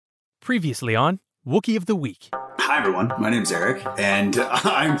Previously on Wookiee of the Week. Hi everyone, my name's Eric, and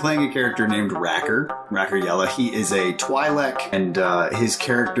I'm playing a character named Racker Yella. He is a Twi'lek, and his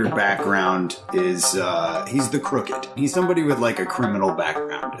character background is, he's the Crooked. He's somebody with like a criminal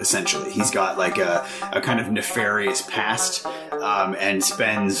background, essentially. He's got like a kind of nefarious past, and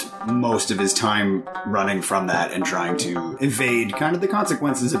spends most of his time running from that and trying to evade kind of the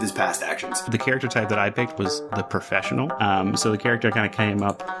consequences of his past actions. The character type that I picked was the Professional. So the character kind of came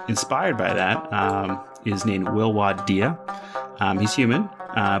up inspired by that. Is named Wilwad Dia. He's human,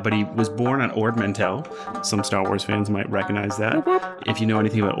 but he was born on Ord Mantell. Some Star Wars fans might recognize that. If you know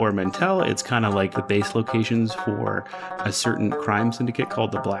anything about Ord Mantell, it's kind of like the base locations for a certain crime syndicate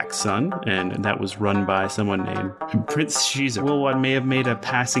called the Black Sun, and that was run by someone named Prince Shiza. Wilwad may have made a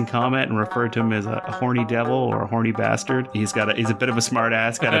passing comment and referred to him as a horny devil or a horny bastard. He's a bit of a smart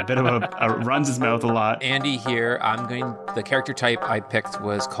ass, got a bit of runs his mouth a lot. Andy here. The character type I picked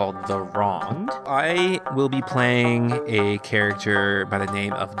was called the Wronged. I will be playing a character by the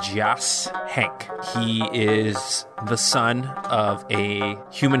name of Jas Hank. He is the son of a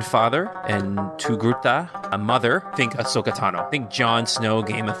human father and Tugruta, a mother. Think Ahsoka Tano. Think Jon Snow,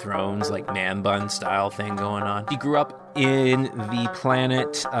 Game of Thrones, like man bun style thing going on. He grew up in the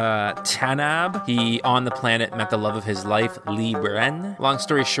planet Tanab. He, on the planet, met the love of his life, Lee Bren. Long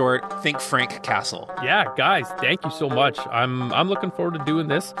story short, think Frank Castle. Yeah, guys, thank you so much. I'm looking forward to doing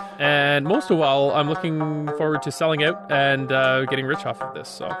this, and most of all, I'm looking forward to selling out and getting rich off of this.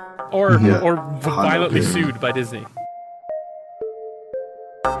 So, or violently sued by Disney.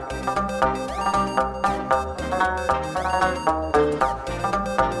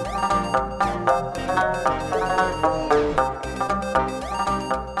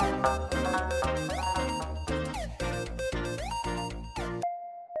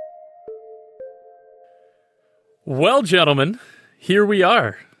 Well, gentlemen, here we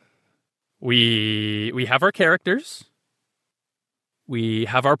are. We have our characters. We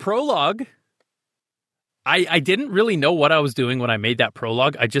have our prologue. I didn't really know what I was doing when I made that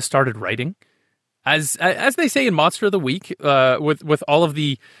prologue. I just started writing. As they say in Monster of the Week, with all of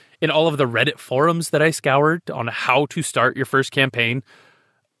the Reddit forums that I scoured on how to start your first campaign,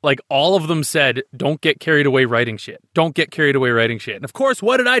 like all of them said, don't get carried away writing shit. Don't get carried away writing shit. And of course,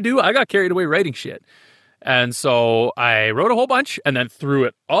 what did I do? I got carried away writing shit. And so I wrote a whole bunch and then threw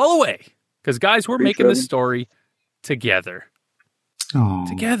it all away. Because, guys, we're making this story together. Oh,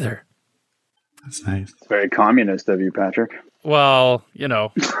 together. That's nice. It's very communist of you, Patrick. Well, you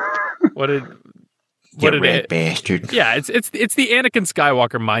know, bastard. Yeah, it's the Anakin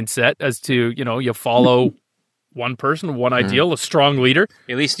Skywalker mindset as to, you know, you follow one person, one ideal, a strong leader.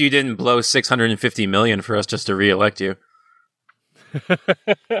 At least you didn't blow $650 million for us just to re-elect you.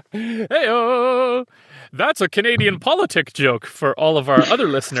 Hey-oh! That's a Canadian politic joke for all of our other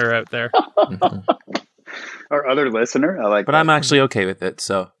listener out there. Our other listener? I like But that. I'm actually okay with it,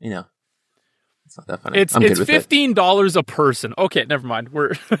 so, you know. It's not that funny. It's $15 a person. Okay, never mind.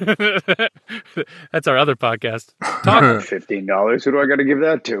 That's our other podcast. $15. Who do I got to give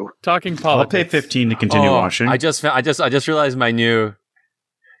that to? Talking I'll politics. pay $15 to continue watching. I just realized my new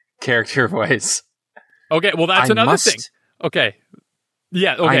character voice. Okay, well that's another thing. Okay.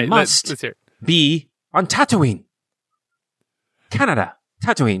 Yeah, okay. I must let's hear it. Be on Tatooine. Canada.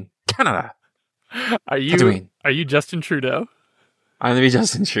 Tatooine. Canada. Are you Justin Trudeau? I'm going to be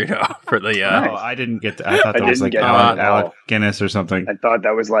Justin Trudeau for the... Nice. I didn't get that. I thought that was like Alec Guinness or something. I thought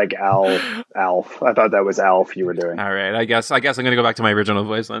that was like Alf. I thought that was Alf you were doing. All right, I guess I'm going to go back to my original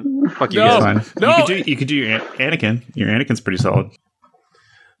voice then. Fuck you No. guys. Fine. No. You could do your Anakin. Your Anakin's pretty solid.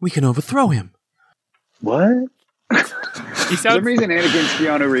 We can overthrow him. What? He For some sounds reason, Anakin's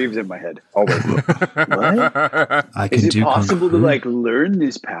Keanu Reeves in my head. Always. What? I can Is it do possible to kung fu. like learn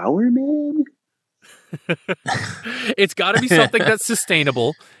this power, man? it's got to be something that's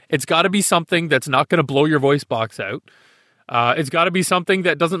sustainable. It's got to be something that's not going to blow your voice box out. It's got to be something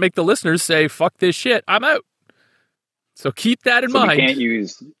that doesn't make the listeners say, fuck this shit, I'm out. So keep that in mind.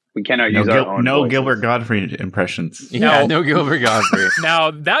 We cannot use our own No voices. Gilbert Godfrey impressions. Yeah, no Gilbert Godfrey. Now,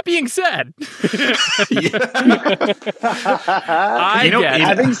 that being said,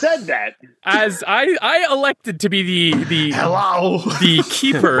 Having said that, as I elected to be the Hello. the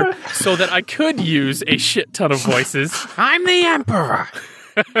keeper so that I could use a shit ton of voices. I'm the Emperor.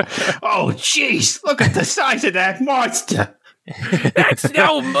 Oh, jeez. Look at the size of that monster. That's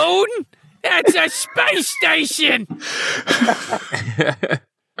no moon. That's a space station.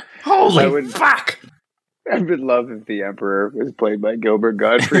 Holy fuck. I would love if the Emperor was played by Gilbert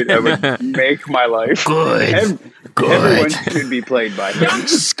Gottfried. That would make my life. Good. Everyone should be played by him. Young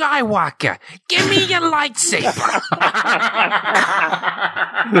Skywalker, give me your lightsaber.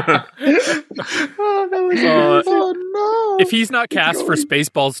 Oh, that was oh no! If he's not cast for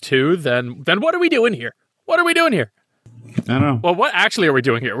Spaceballs 2, then what are we doing here? What are we doing here? I don't know. Well, what actually are we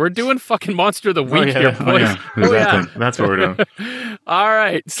doing here? We're doing fucking Monster of the Week here, boys. Exactly. That's what we're doing. All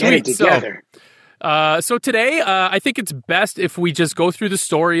right, Get sweet. it together. So today, I think it's best if we just go through the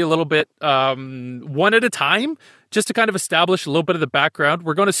story a little bit, one at a time, just to kind of establish a little bit of the background.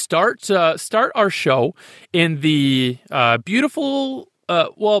 We're going to start our show in the beautiful,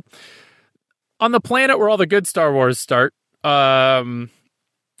 on the planet where all the good Star Wars start, or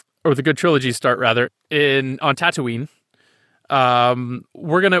the good trilogies start rather, on Tatooine.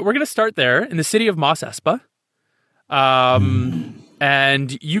 We're gonna start there in the city of Mos Espa.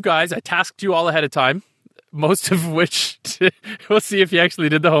 And you guys, I tasked you all ahead of time, most of which we'll see if you actually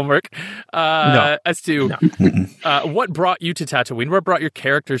did the homework. As to what brought you to Tatooine, what brought your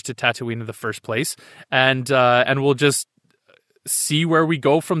characters to Tatooine in the first place, and we'll just see where we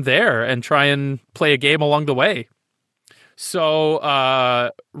go from there and try and play a game along the way. So,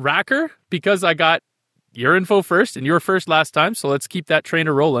 Racker, because I got your info first and you were first last time, so let's keep that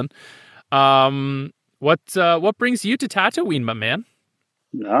trainer rolling. What brings you to Tatooine, my man?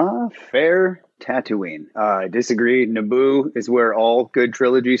 Fair Tatooine. I disagree. Naboo is where all good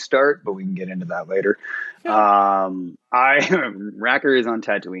trilogies start, but we can get into that later. Yeah. Racker is on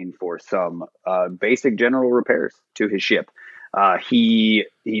Tatooine for some basic general repairs to his ship. He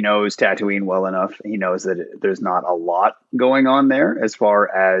knows Tatooine well enough. He knows that there's not a lot going on there as far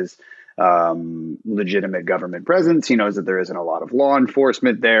as legitimate government presence. He knows that there isn't a lot of law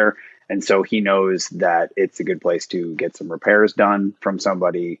enforcement there. And so he knows that it's a good place to get some repairs done from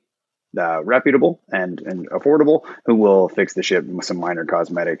somebody reputable and affordable who will fix the ship with some minor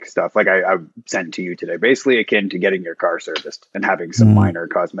cosmetic stuff. Like I sent to you today, basically akin to getting your car serviced and having some minor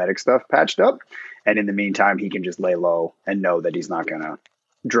cosmetic stuff patched up. And in the meantime, he can just lay low and know that he's not going to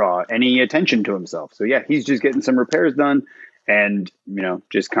draw any attention to himself. So yeah, he's just getting some repairs done and,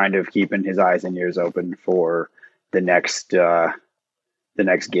 just kind of keeping his eyes and ears open for the next gig.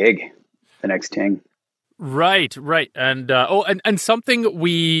 The next ting. Right. And and something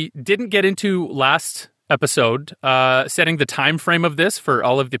we didn't get into last episode, setting the time frame of this for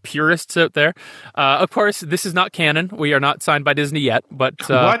all of the purists out there. Of course, this is not canon. We are not signed by Disney yet. But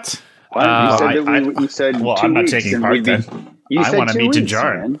what? You said well, 2 I'm not weeks taking and part we'd be- then. You I said want to 2 meet weeks,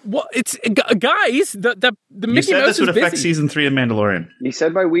 Jar. man. well, it's guys. The Mickey You said Mouse this would is affect busy. season 3 of Mandalorian. You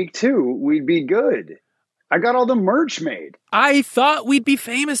said by week 2 we'd be good. I got all the merch made. I thought we'd be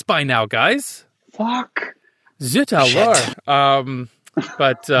famous by now, guys. Fuck. Zut alors. But I'm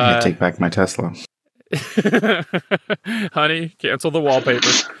gonna take back my Tesla. honey, cancel the wallpaper.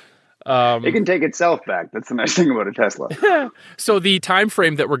 It can take itself back. That's the nice thing about a Tesla. So the time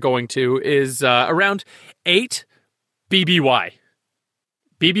frame that we're going to is around 8 BBY.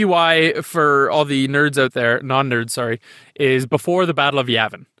 BBY, for all the nerds out there, non-nerds, sorry, is before the Battle of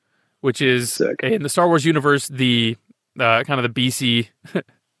Yavin, which is Sick. in the Star Wars universe the kind of the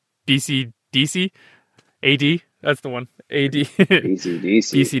DC AD. That's the one. AD.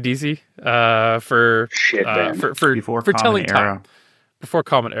 DC. DC. For Shit, man. for Before for Common telling Era. time. Before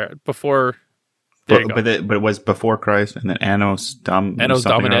Common Era. Before. There you go. But it was before Christ, and then Annos Domini.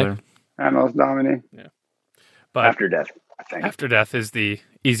 Anos Domini. But After death, I think. After death is the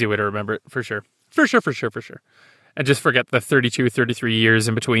easy way to remember it, for sure. For sure. And just forget the 32, 33 years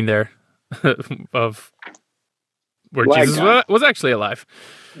in between there of where Lag Jesus time. was actually alive.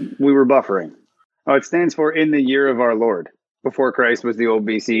 We were buffering. Oh, it stands for in the year of our Lord. Before Christ was the old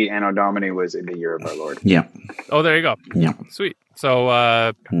BC, Anno Domini was in the year of our Lord. Yeah. Oh, there you go. Yeah. Sweet. So,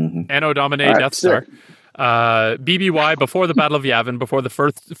 Anno Domini, All right, Death Star. sick. BBY, before the Battle of Yavin, before the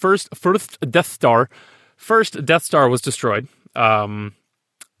first Death Star. First Death Star was destroyed.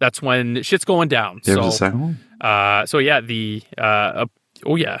 That's when shit's going down. There was a second one?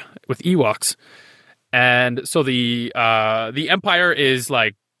 With Ewoks. And so the Empire is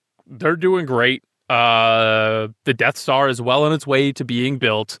like, they're doing great. The Death Star is well on its way to being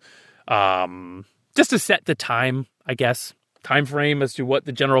built. Just to set the time, I guess, time frame as to what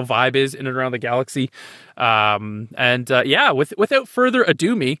the general vibe is in and around the galaxy. Without further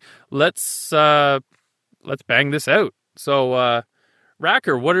ado, let's bang this out. So,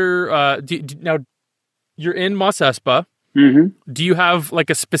 Racker, what are now? You're in Mos Espa. Mm-hmm. Do you have like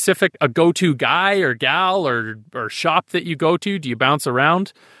a go-to guy or gal or shop that you go to? Do you bounce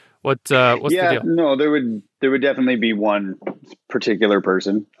around? What's the deal? No, there would definitely be one particular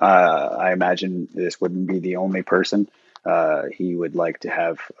person. I imagine this wouldn't be the only person. He would like to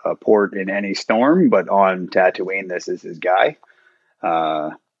have a port in any storm, but on Tatooine, this is his guy,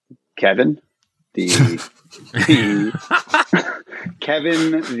 Kevin, the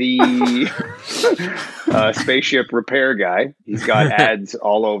spaceship repair guy. He's got ads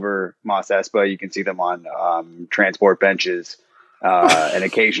all over Mos Espa. You can see them on transport benches. And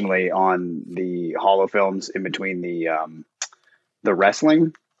occasionally on the holofilms in between the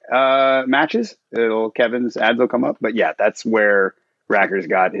wrestling matches, Kevin's ads will come up. But yeah, that's where Racker's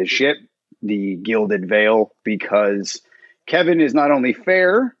got his ship, the Gilded Veil, because Kevin is not only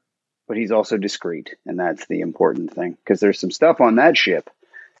fair, but he's also discreet, and that's the important thing. Because there's some stuff on that ship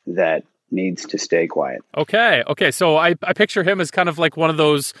that needs to stay quiet. Okay. So I picture him as kind of like one of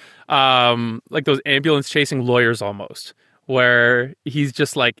those like those ambulance chasing lawyers almost, where he's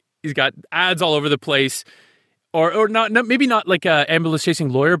just like, he's got ads all over the place, or not maybe not like a ambulance chasing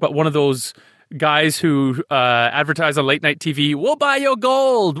lawyer, but one of those guys who advertise on late night TV. We'll buy your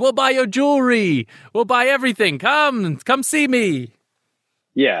gold, we'll buy your jewelry, we'll buy everything. Come see me.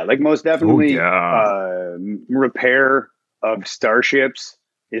 Yeah, like most definitely, repair of starships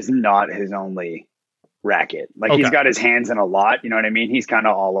is not his only racket. Like he's got his hands in a lot. You know what I mean? He's kind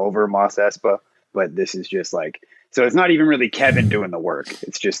of all over Mos Espa, but this is just like. So it's not even really Kevin doing the work.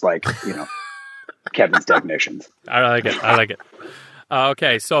 It's just like, Kevin's technicians. I like it.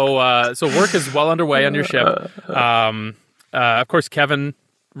 Okay, so work is well underway on your ship. Of course, Kevin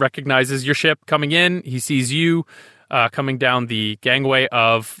recognizes your ship coming in. He sees you coming down the gangway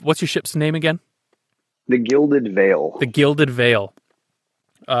of, what's your ship's name again? The Gilded Veil. The Gilded Veil.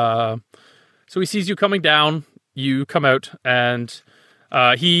 So he sees you coming down. You come out, and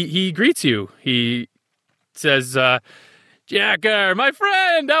he greets you. He says, Jacker, my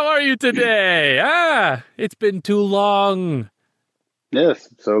friend, how are you today? It's been too long. Yes,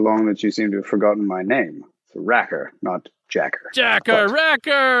 so long that you seem to have forgotten my name. It's Racker, not Jacker.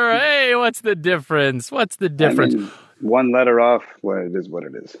 Racker. Hey, what's the difference? I mean, one letter off, well, it is what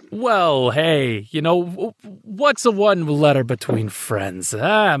it is. Well, hey, what's a one letter between friends?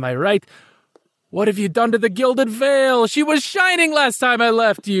 Am I right? What have you done to the Gilded Veil? She was shining last time I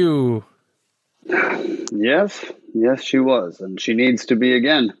left you. Yes, she was, and she needs to be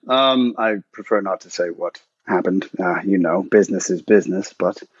again. I prefer not to say what happened. Business is business,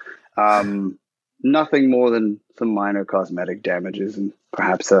 but nothing more than some minor cosmetic damages and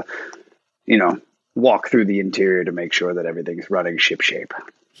perhaps walk through the interior to make sure that everything's running shipshape.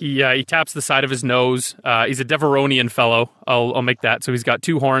 He taps the side of his nose. He's a Deveronian fellow. I'll make that. So he's got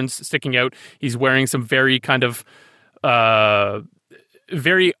two horns sticking out. He's wearing some very kind of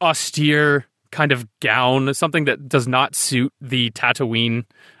very austere kind of gown, something that does not suit the Tatooine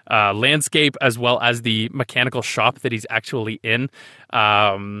landscape as well as the mechanical shop that he's actually in.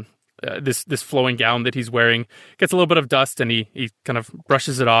 This flowing gown that he's wearing gets a little bit of dust, and he kind of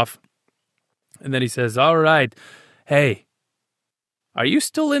brushes it off. And then he says, all right, hey, are you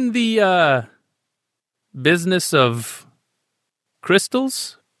still in the business of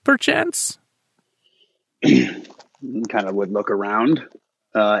crystals, perchance? Kind of would look around.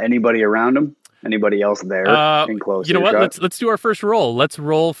 Anybody around him? Anybody else there in close? You know what? Let's do our first roll. Let's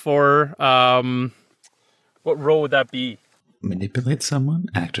roll for what roll would that be? Manipulate someone,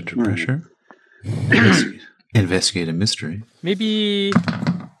 act under pressure, investigate a mystery. Maybe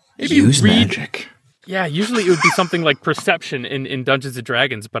use read magic. Yeah, usually it would be something like perception in Dungeons and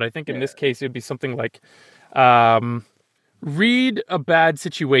Dragons, but I think in this case it would be something like read a bad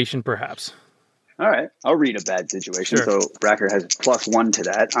situation, perhaps. All right, I'll read a bad situation. Sure. So Racker has +1 to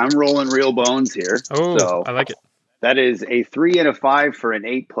that. I'm rolling real bones here. Oh, so I like it. That is a 3 and a 5 for an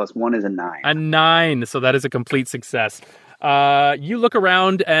 8 +1 is a 9. A 9, so that is a complete success. You look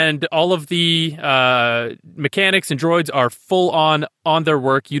around, and all of the mechanics and droids are full on their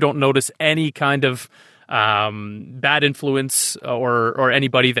work. You don't notice any kind of bad influence or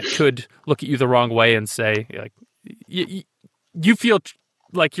anybody that could look at you the wrong way and say, like, you feel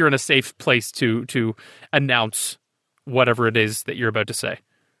like you're in a safe place to announce whatever it is that you're about to say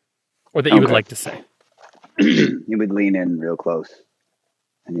or that you would like to say. He would lean in real close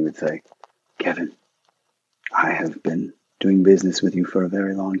and he would say, Kevin, I have been doing business with you for a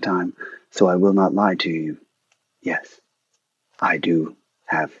very long time, so I will not lie to you. Yes, I do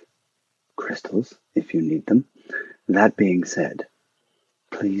have crystals if you need them. That being said,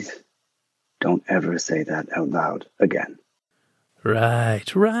 please don't ever say that out loud again.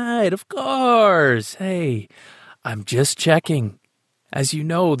 Right, of course. Hey, I'm just checking. As you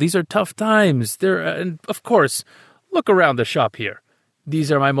know, these are tough times. And of course, look around the shop here.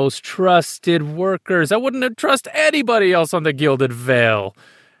 These are my most trusted workers. I wouldn't trust anybody else on the Gilded Vale.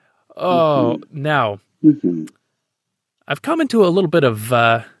 Oh, now, I've come into a little bit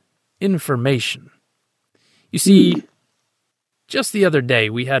of information. You see, just the other day,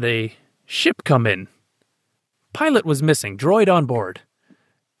 we had a ship come in. Pilot was missing, droid on board.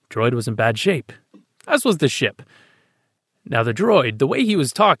 Droid was in bad shape, as was the ship. Now, the droid, the way he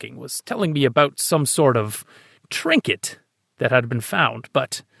was talking, was telling me about some sort of trinket that had been found.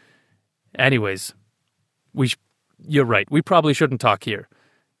 But anyways, you're right. We probably shouldn't talk here.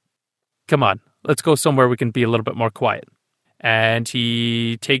 Come on, let's go somewhere we can be a little bit more quiet. And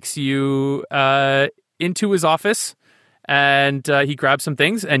he takes you into his office, and he grabs some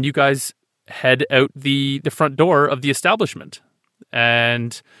things, and you guys head out the front door of the establishment.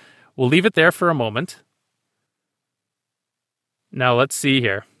 And we'll leave it there for a moment. Now, let's see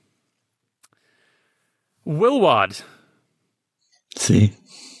here. Wilwad. See?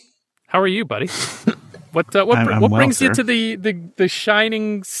 How are you, buddy? What I'm well, brings you sir. to the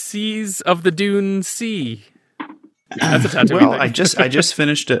shining seas of the Dune Sea? That's a tattoo. Well, I just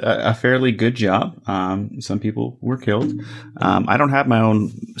finished a fairly good job. Some people were killed. I don't have my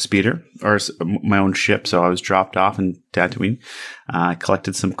own speeder or my own ship, so I was dropped off in Tatooine. I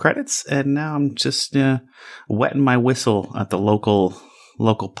collected some credits, and now I'm just wetting my whistle at the local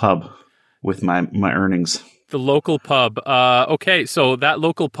pub with my earnings. The local pub. Okay, so that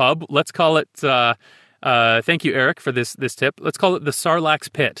local pub, let's call it. Thank you, Eric, for this tip. Let's call it the Sarlacc's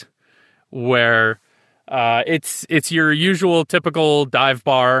Pit, where. It's your usual typical dive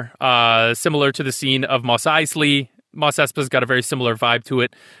bar, similar to the scene of Mos Eisley. Mos Espa's got a very similar vibe to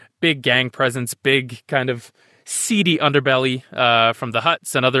it. Big gang presence, big kind of seedy underbelly from the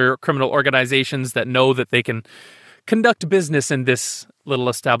Hutts and other criminal organizations that know that they can conduct business in this little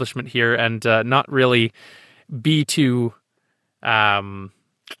establishment here and not really be too... they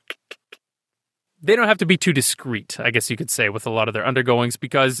don't have to be too discreet, I guess you could say, with a lot of their undergoings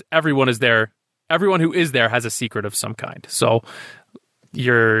because everyone is there. Everyone who is there has a secret of some kind. So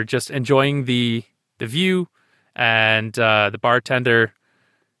you're just enjoying the view, and the bartender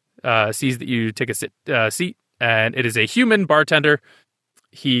sees that you take a seat, and it is a human bartender.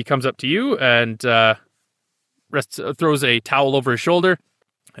 He comes up to you and throws a towel over his shoulder,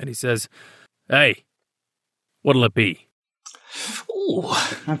 and he says, "Hey, what'll it be?" Ooh,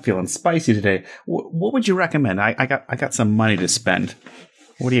 I'm feeling spicy today. What would you recommend? I got some money to spend.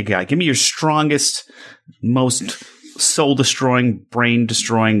 What do you got? Give me your strongest, most soul-destroying,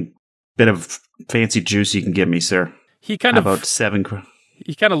 brain-destroying bit of fancy juice you can give me, sir. He kind How of about 7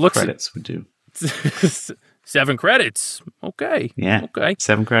 he kind of looks credits would do. 7 credits. Okay. Yeah. Okay.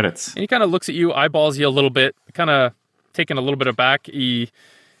 7 credits. And he kind of looks at you, eyeballs you a little bit, kind of taken a little bit aback. He's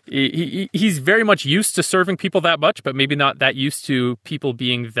very much used to serving people that much, but maybe not that used to people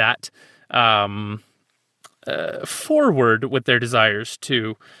being that forward with their desires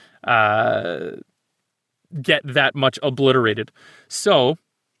to get that much obliterated. So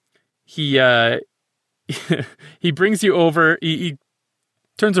he he brings you over. He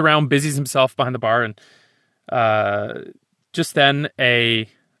turns around, busies himself behind the bar, and just then a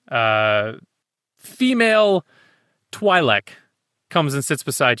female Twi'lek comes and sits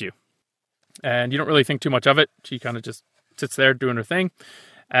beside you. And you don't really think too much of it. She kind of just sits there doing her thing.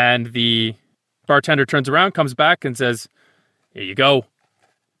 And the bartender turns around, comes back, and says, "Here you go.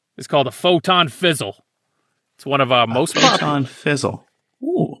 It's called a Photon Fizzle. It's one of our most popular." Photon Fizzle.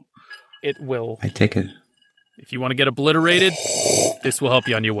 Ooh. It will. I take it. If you want to get obliterated, this will help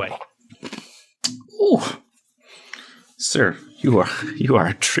you on your way. Ooh. Sir, you are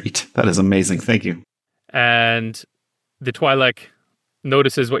a treat. That is amazing. Thank you. And the Twi'lek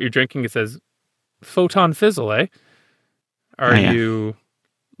notices what you're drinking. It says, "Photon Fizzle, eh? Are Yeah. you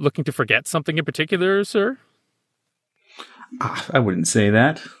looking to forget something in particular, sir?" I wouldn't say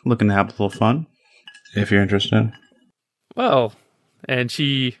that. Looking to have a little fun, if you're interested. Well, and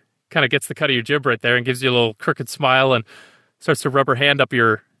she kind of gets the cut of your jib right there and gives you a little crooked smile and starts to rub her hand up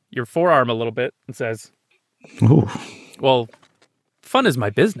your forearm a little bit and says, Ooh. "Well, fun is my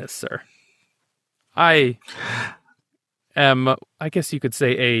business, sir. I am, I guess you could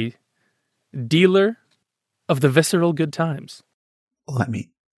say, a dealer of the visceral good times." Me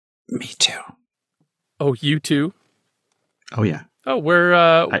too. "Oh, you too? Oh, yeah. Oh,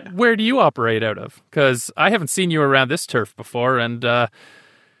 where do you operate out of? Because I haven't seen you around this turf before, and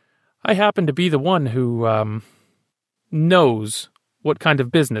I happen to be the one who knows what kind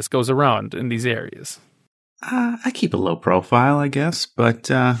of business goes around in these areas." I keep a low profile, I guess, but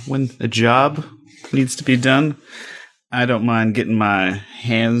when a job needs to be done, I don't mind getting my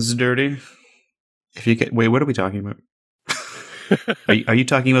hands dirty. If you get, wait, what are we talking about? Are you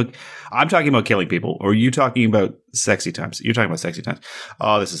talking about? I'm talking about killing people, or are you talking about sexy times? You're talking about sexy times.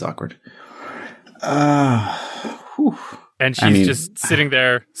 Oh, this is awkward. Whew. And she's just sitting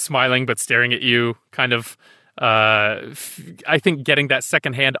there smiling but staring at you, kind of, I think, getting that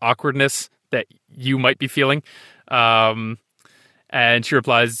secondhand awkwardness that you might be feeling. And she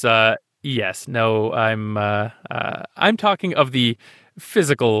replies, yes, no, I'm talking of the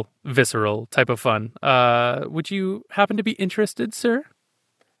physical, visceral type of fun. Would you happen to be interested, sir?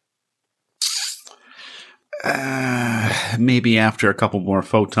 Maybe after a couple more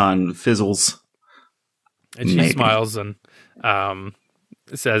photon fizzles. And she smiles and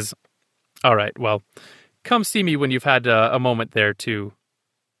says, all right, well, come see me when you've had a moment there to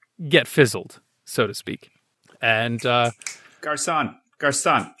get fizzled, so to speak. And Garcon,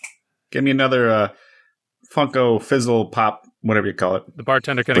 give me another Funko Fizzle Pop, whatever you call it. The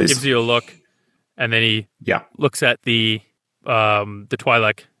bartender kind of gives you a look, and then he looks at the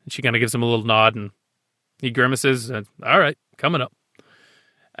Twi'lek, and she kind of gives him a little nod, and he grimaces, and all right, coming up.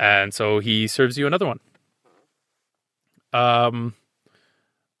 And so he serves you another one. All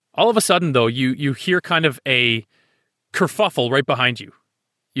of a sudden, though, you hear kind of a kerfuffle right behind you.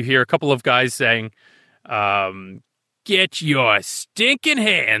 You hear a couple of guys saying, get your stinking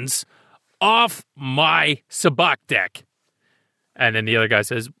hands off my sabak deck. And then the other guy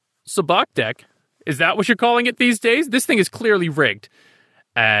says, sabak deck? Is that what you're calling it these days? This thing is clearly rigged.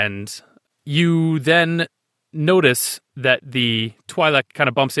 And you then notice that the Twi'lek kind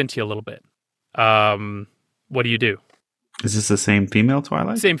of bumps into you a little bit. What do you do? Is this the same female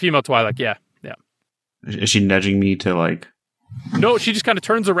Twi'lek? Same female Twi'lek, yeah. Is she nudging me to like... No, she just kind of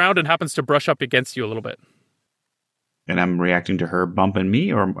turns around and happens to brush up against you a little bit. And I'm reacting to her bumping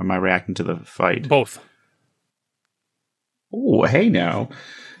me, or am I reacting to the fight? Both. Oh, hey now.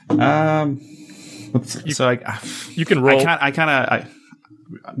 You can roll.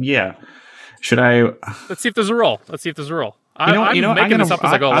 Yeah. Should I? Let's see if there's a roll. I'm making this up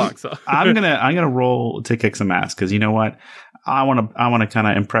as I go along. So I'm gonna roll to kick some ass because you know what? I want to kind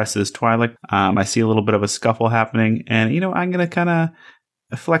of impress this Twi'lek. I see a little bit of a scuffle happening, and I'm gonna kind of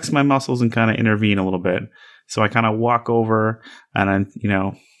flex my muscles and kind of intervene a little bit. So I kind of walk over and I,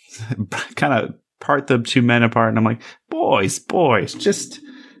 kind of part the two men apart, and I'm like, boys,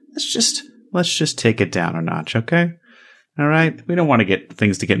 let's just take it down a notch, okay? All right, we don't want to get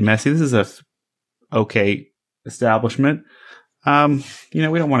things to get messy. This is a okay establishment. We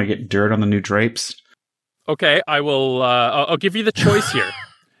don't want to get dirt on the new drapes. Okay, I will. I'll give you the choice here.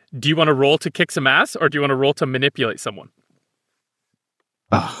 Do you want to roll to kick some ass, or do you want to roll to manipulate someone?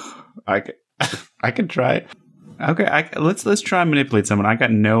 Oh, I could try. Okay, let's try and manipulate someone. I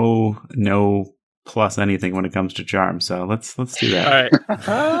got no plus anything when it comes to charm, so let's do that.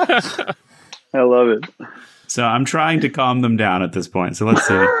 All right. I love it. So I'm trying to calm them down at this point. So let's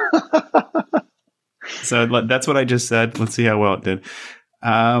see. So that's what I just said. Let's see how well it did.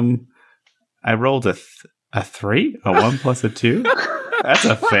 I rolled a 3, a 1 plus a 2. That's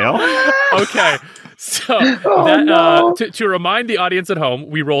a fail. Okay. So to remind the audience at home,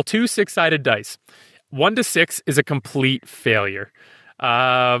 we roll 2 6-sided dice. 1 to 6 is a complete failure.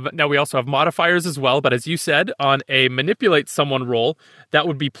 Now we also have modifiers as well, but as you said, on a manipulate someone roll, that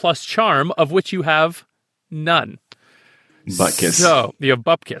would be plus charm, of which you have none. Bupkis. So you have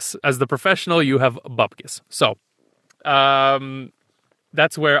bupkis. As the professional, you have bupkis. So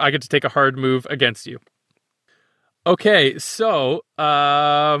that's where I get to take a hard move against you. Okay, so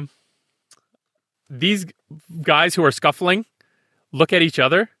these guys who are scuffling look at each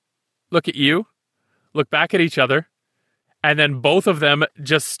other, look at you, look back at each other, and then both of them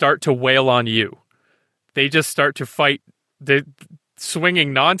just start to wail on you. They just start to fight. They're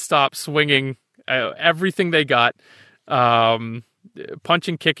swinging, nonstop swinging, everything they got,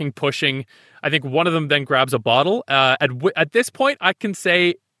 punching, kicking, pushing. I think one of them then grabs a bottle. At this point, I can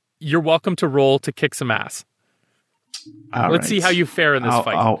say you're welcome to roll to kick some ass. Let's see how you fare in this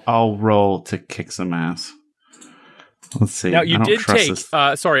fight. I'll roll to kick some ass. Let's see. Now, you did take...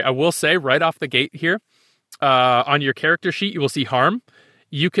 sorry, I will say right off the gate here, on your character sheet, you will see harm.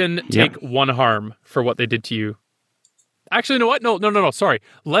 You can take 1 harm for what they did to you. Actually, you know what? No. Sorry.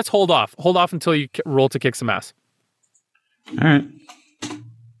 Let's hold off. Hold off until you roll to kick some ass. All right.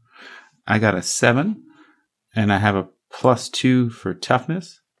 I got a 7, and I have a +2 for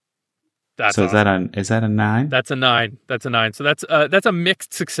toughness. That's so awesome. Is that a 9? That's a 9. So that's a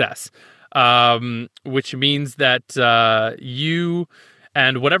mixed success, which means that you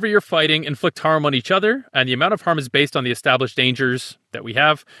and whatever you're fighting inflict harm on each other, and the amount of harm is based on the established dangers that we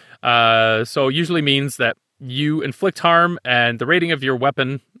have. So usually means that you inflict harm, and the rating of your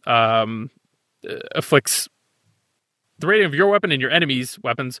weapon afflicts the rating of your weapon and your enemy's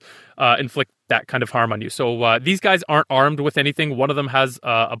weapons inflict that kind of harm on you. So these guys aren't armed with anything. One of them has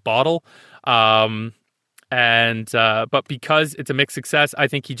a bottle, but because it's a mixed success, I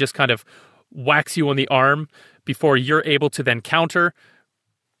think he just kind of whacks you on the arm before you're able to then counter,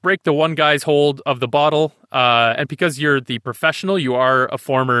 break the one guy's hold of the bottle, and because you're the professional, you are a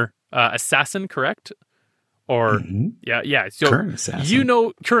former assassin, correct? Or yeah. So Current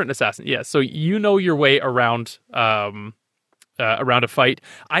assassin. Current assassin. Yeah. So you know your way around around a fight.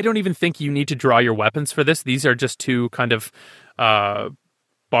 I don't even think you need to draw your weapons for this. These are just two kind of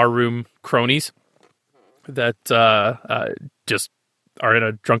barroom cronies that just are in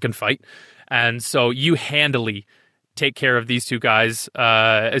a drunken fight, and so you handily take care of these two guys.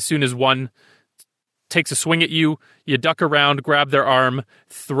 As soon as one takes a swing at you, you duck around, grab their arm,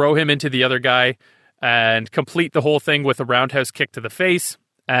 throw him into the other guy, and complete the whole thing with a roundhouse kick to the face,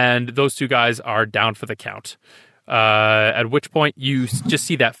 and those two guys are down for the count. At which point, you just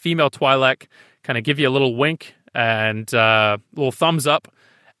see that female Twi'lek kind of give you a little wink and a little thumbs up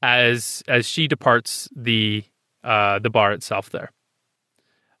as she departs the bar itself there.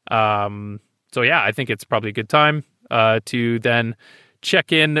 So yeah, I think it's probably a good time to then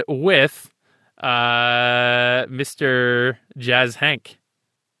check in with Mr. Jazz Hank.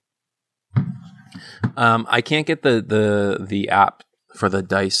 I can't get the app for the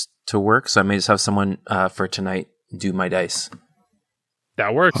dice to work, so I may just have someone for tonight do my dice.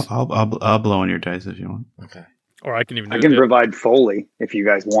 That works. I'll blow on your dice if you want. Okay. Or I can even do I can it. provide Foley if you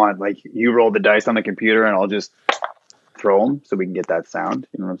guys want. Like, you roll the dice on the computer and I'll just throw them so we can get that sound.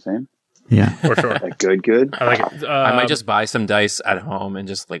 You know what I'm saying? Yeah. For sure. Like, good. I like it. I might just buy some dice at home and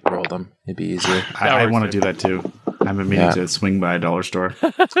just like roll them. It'd be easier. I works, want to too. do that too. I've been meaning to swing by a dollar store.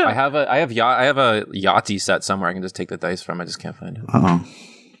 I have a Yahtzee set somewhere I can just take the dice from. I just can't find it. Uh-oh.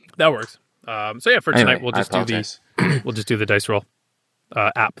 That works. So yeah, for tonight Anyway, we'll just do the dice roll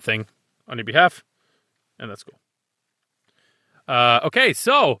app thing on your behalf, and that's cool. Okay,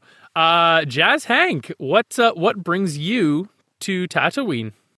 so Jazz Hank, what brings you to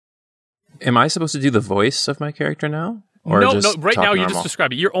Tatooine? Am I supposed to do the voice of my character now? Or No, just right talk now you normal? just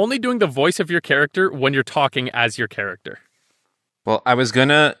describe it. You're only doing the voice of your character when you're talking as your character. Well, I was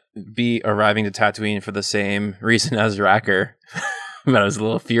gonna be arriving to Tatooine for the same reason as Racker, but I was a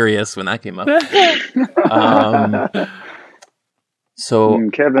little furious when that came up. So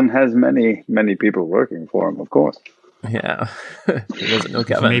And Kevin has many people working for him, of course. yeah, he doesn't know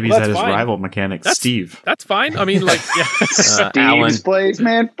Kevin. Maybe he's That's at his fine. rival mechanic, Steve. That's fine. I mean, like, yeah. Alan. Steve's place,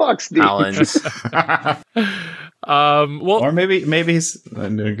 man. Fuck Steve. Alan's Well, Or maybe he's...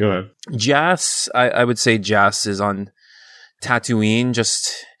 no, go ahead. Jas. I would say Jas is on Tatooine.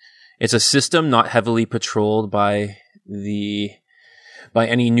 Just it's a system not heavily patrolled by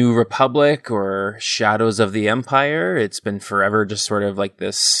any New Republic or Shadows of the Empire. It's been forever just sort of like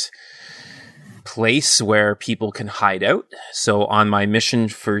this place where people can hide out. So on my mission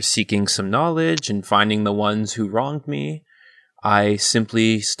for seeking some knowledge and finding the ones who wronged me, I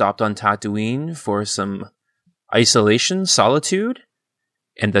simply stopped on Tatooine for some isolation, solitude,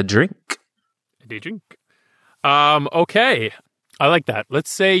 and a drink. Okay. I like that. Let's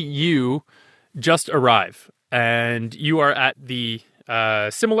say you just arrive and you are at the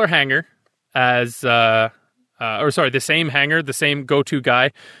similar hangar as, the same hangar, the same go-to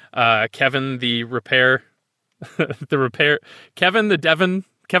guy, Kevin the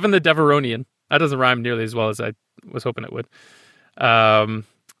Deveronian. That doesn't rhyme nearly as well as I was hoping it would. It's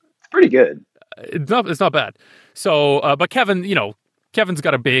pretty good. It's not bad. So, but Kevin, Kevin's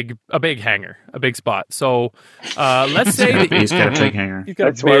got a big hangar, a big spot. So, let's say that He's got a big hanger. he's got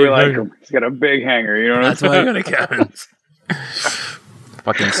That's a why big we like hangar. him. He's got a big hanger. You know what I'm That's why I go to Kevin's.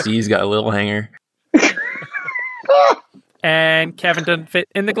 Fucking Steve's got a little hanger. And Kevin doesn't fit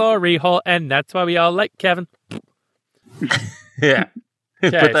in the glory hole, and that's why we all like Kevin. Yeah.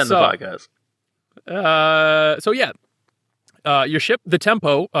 Put that in the podcast. So yeah, your ship, the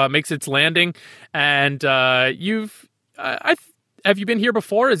Tempo, makes its landing, and have you been here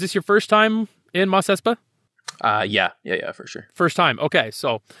before? Is this your first time in Mos Espa? Yeah, for sure. First time. Okay,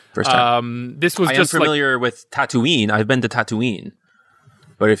 so First time. this was I am just familiar with Tatooine. I've been to Tatooine.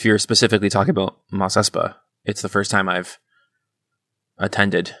 But if you're specifically talking about Mos Espa, it's the first time I've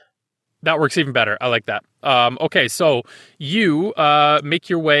attended. that works even better. I like that. Okay, so you make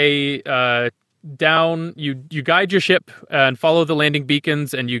your way down. You guide your ship and follow the landing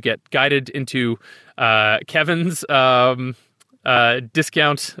beacons, and you get guided into Kevin's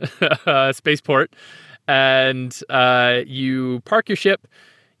discount spaceport. And you park your ship.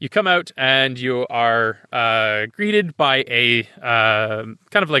 You come out, and you are greeted by a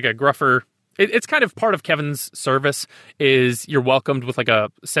kind of like a gruffer it's kind of part of Kevin's service is you're welcomed with like a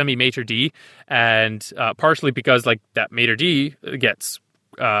semi-maitre d', and partially because like that maitre d' gets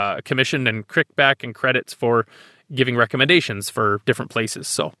commission and kickback and credits for giving recommendations for different places.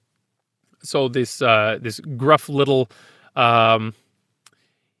 So this gruff little, you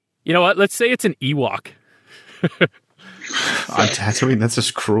know what? Let's say it's an Ewok. On Tatooine, that's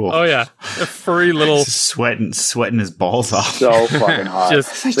just cruel. Oh yeah, a furry little sweating his balls off. So fucking hot.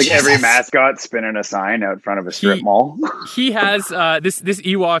 Just It's like every mascot spinning a sign out front of a strip mall. He has this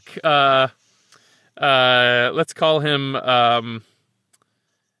Ewok. Let's call him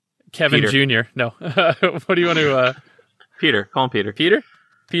Kevin Peter. Jr. No, what do you want to? Peter. Call him Peter.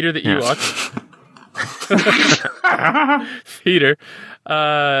 Peter the Yeah. Ewok. Peter.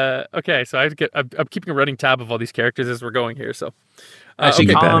 Okay, so I'm keeping a running tab of all these characters as we're going here. So Actually,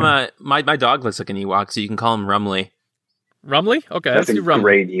 okay. call him. My dog looks like an Ewok, so you can call him Rumley. Rumley. Okay, That's let's a do Rumley.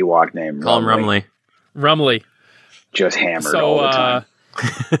 great Ewok name. Call him Rumley. Rumley. Just hammered So all the time.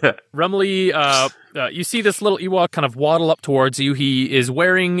 Rumley, you see this little Ewok kind of waddle up towards you. He is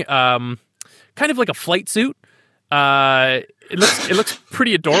wearing kind of like a flight suit. It looks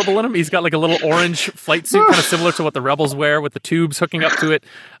pretty adorable in him. He's got like a little orange flight suit, kind of similar to what the Rebels wear, with the tubes hooking up to it.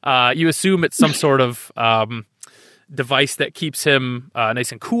 You assume it's some sort of device that keeps him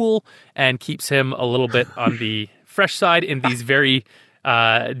nice and cool and keeps him a little bit on the fresh side in these very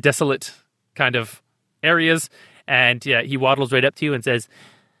desolate kind of areas. And yeah, he waddles right up to you and says,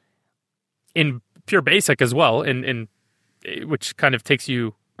 in pure basic as well, in which kind of takes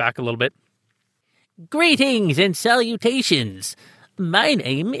you back a little bit. Greetings and salutations. My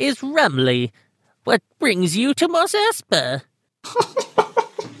name is Rumley. What brings you to Mos Espa?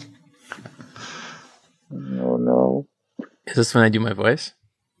 Oh no. Is this when I do my voice?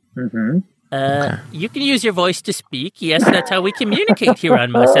 Mm-hmm. You can use your voice to speak. Yes, that's how we communicate here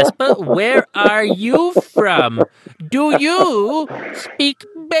on Mos Espa. Where are you from? Do you speak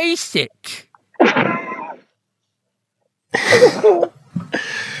basic?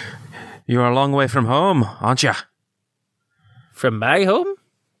 You are a long way from home, aren't you? From my home?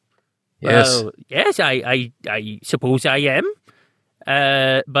 Yes. Well, yes, I suppose I am.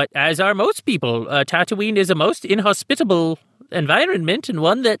 But as are most people, Tatooine is a most inhospitable environment and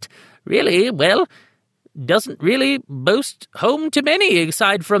one that really, well, doesn't really boast home to many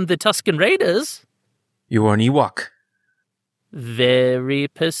aside from the Tusken Raiders. You are an Ewok. Very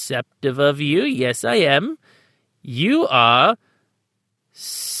perceptive of you. Yes, I am. You are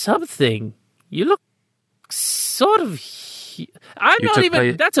something. You look sort of... I'm You not took even...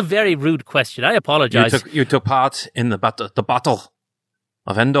 play- That's a very rude question. I apologize. You took part in the battle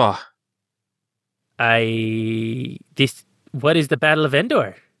of Endor. What is the Battle of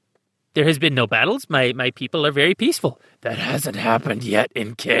Endor? There has been no battles. My people are very peaceful. That hasn't happened yet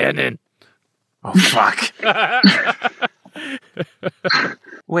in canon. Oh fuck!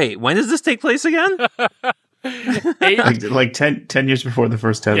 Wait, when does this take place again? like 10 years before the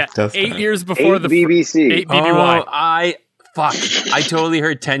first test. 8 years before 8 the BBC. 8 BBY. I totally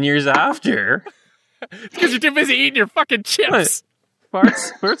heard 10 years after. Because you're too busy eating your fucking chips.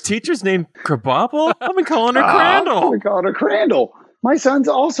 Bart's teacher's named Krabappel? I've been calling her Crandall. We called her Crandall. My son's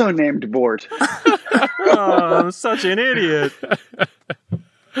also named Bort. Oh, I'm such an idiot.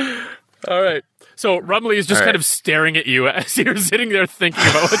 All right. So Rumley is just All right. kind of staring at you as you're sitting there thinking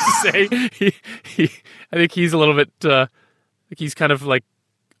about what to say. I think he's a little bit, he's kind of like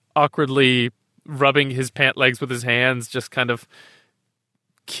awkwardly rubbing his pant legs with his hands, just kind of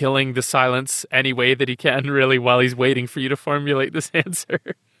killing the silence any way that he can, really, while he's waiting for you to formulate this answer.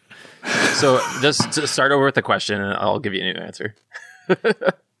 So just to start over with the question, and I'll give you a new answer.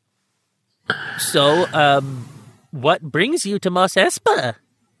 So, what brings you to Mos Espa?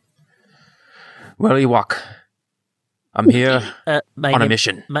 Well, Ewok, I'm here My on a name-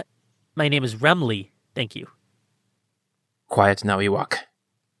 mission. My name is Rumley. Thank you. Quiet now, Ewok.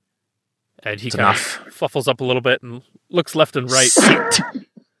 And he It's kind enough. of fluffles up a little bit and looks left and right. Sit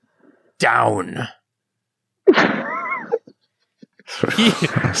down.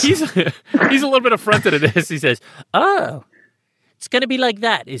 He's a little bit affronted at this. He says, Oh, it's going to be like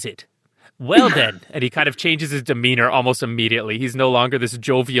that, is it? Well then. and he kind of changes his demeanor almost immediately. He's no longer this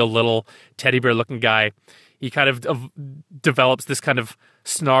jovial little teddy bear looking guy. He kind of develops this kind of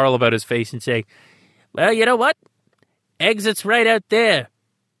snarl about his face and say, Well, you know what? Exit's right out there.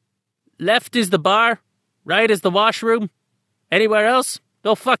 Left is the bar. Right is the washroom. Anywhere else,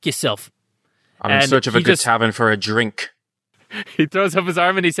 go fuck yourself. I'm in And search of a he good just- tavern for a drink. he throws up his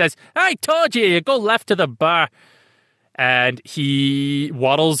arm and he says, I told you, go left to the bar. And he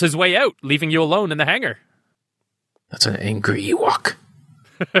waddles his way out, leaving you alone in the hangar. That's an angry Ewok.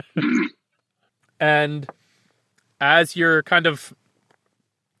 And as you're kind of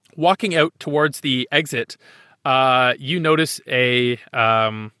walking out towards the exit, you notice a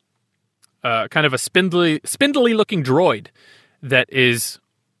kind of a spindly looking droid that is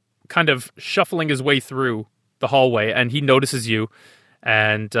kind of shuffling his way through the hallway, and he notices you,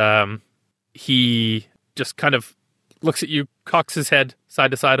 and he just kind of looks at you, cocks his head side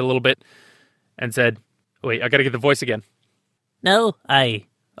to side a little bit, and said, wait, I gotta get the voice again. No,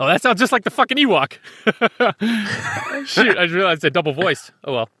 Oh, that sounds just like the fucking Ewok. Shoot, I just realized I double voiced.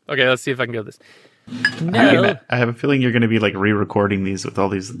 Oh well. Okay, let's see if I can get this. No. I have a feeling you're going to be like re-recording these with all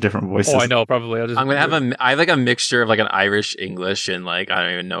these different voices. Oh, I know, probably. I'm gonna have I have like a mixture of like an Irish English and like I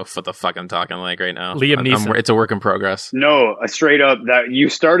don't even know what the fuck I'm talking like right now. Liam Neeson. It's a work in progress. No, a straight up that you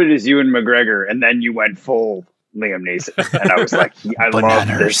started as Ewan McGregor and then you went full Liam Neeson, and I was like, I love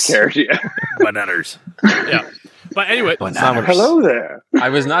this character. Bananas. Yeah. But anyway, Hello there. I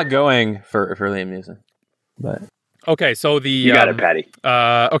was not going for Liam Neeson, but okay. So You got it, Patty.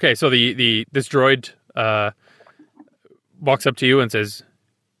 Okay, so this droid walks up to you and says,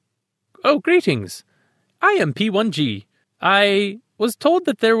 "Oh, greetings. I am P1G. I was told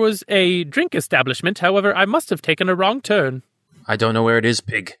that there was a drink establishment. However, I must have taken a wrong turn." I don't know where it is,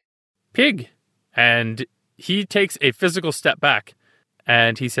 pig. Pig. And he takes a physical step back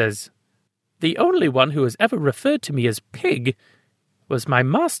and he says, "The only one who has ever referred to me as pig was my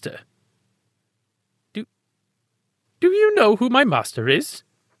master. Do you know who my master is?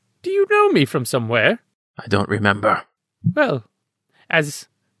 Do you know me from somewhere?" I don't remember. "Well, as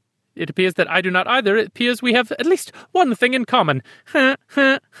it appears that I do not either, it appears we have at least one thing in common."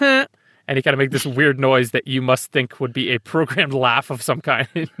 And he kind of makes this weird noise that you must think would be a programmed laugh of some kind.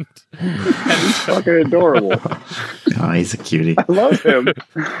 He's fucking adorable. Oh, he's a cutie. I love him.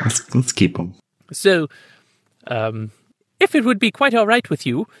 Let's keep him. So, if it would be quite all right with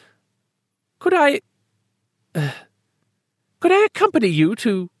you, could I accompany you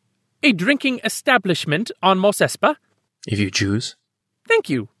to a drinking establishment on Mos Espa? If you choose. Thank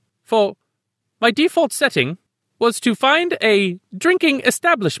you. For my default setting was to find a drinking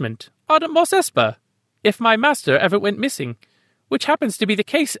establishment on Mos Espa if my master ever went missing, which happens to be the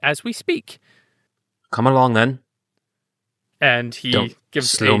case as we speak. Come along then. And he Don't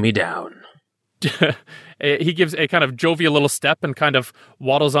slow me down. He gives a kind of jovial little step and kind of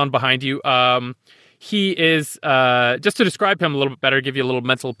waddles on behind you. He is, just to describe him a little bit better, give you a little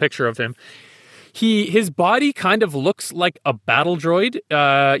mental picture of him. His body kind of looks like a battle droid.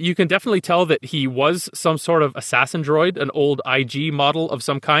 You can definitely tell that he was some sort of assassin droid, an old IG model of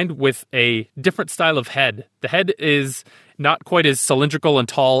some kind with a different style of head. The head is not quite as cylindrical and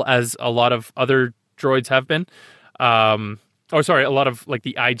tall as a lot of other droids have been. A lot of like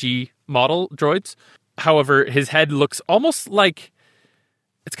the IG model droids. However, his head looks almost like,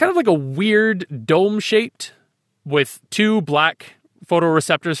 it's kind of like a weird dome shaped with two black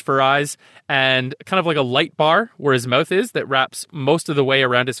photoreceptors for eyes and kind of like a light bar where his mouth is that wraps most of the way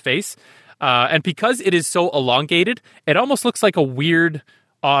around his face. And because it is so elongated, it almost looks like a weird,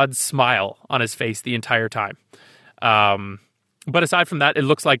 odd smile on his face the entire time. But aside from that, it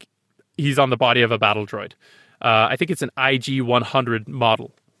looks like he's on the body of a battle droid. I think it's an IG-100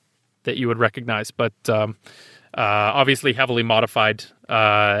 model that you would recognize, but obviously heavily modified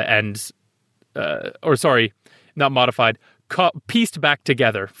not modified, pieced back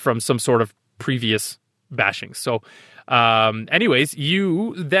together from some sort of previous bashing. So anyways,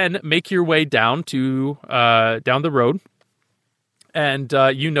 you then make your way down to down the road, and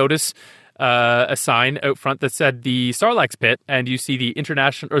you notice a sign out front that said the Sarlacc Pit, and you see the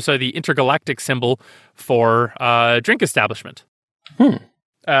the intergalactic symbol for drink establishment.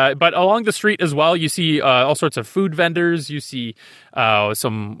 But along the street as well, you see all sorts of food vendors. You see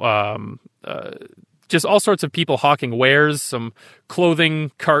some just all sorts of people hawking wares, some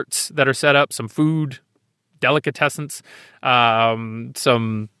clothing carts that are set up, some food, delicatessens,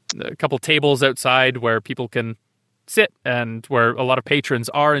 a couple tables outside where people can sit and where a lot of patrons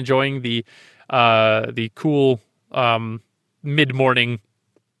are enjoying the cool mid-morning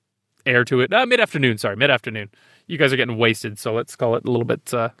air to it. Mid-afternoon. You guys are getting wasted, so let's call it a little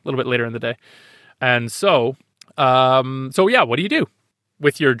bit later in the day. And so yeah, what do you do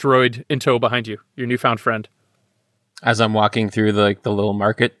with your droid in tow behind you, your newfound friend? As I'm walking through the little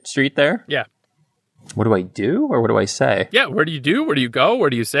market street there? Yeah. What do I do, or what do I say? Yeah, where do you do? Where do you go? Where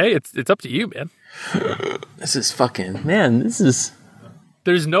do you say? It's up to you, man.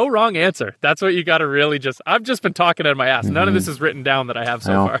 There's no wrong answer. That's what you got to really I've just been talking out of my ass. None of this is written down that I have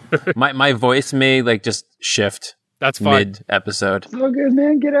so far. my voice may like just shift. That's fine. Mid-episode. So good,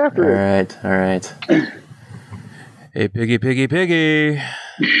 man. Get after it. All right. Hey, piggy.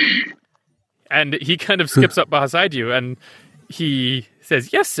 And he kind of skips up beside you, and he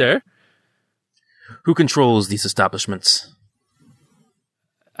says, "Yes, sir. Who controls these establishments?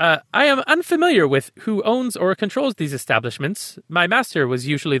 I am unfamiliar with who owns or controls these establishments. My master was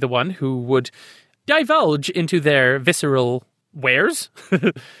usually the one who would divulge into their visceral wares,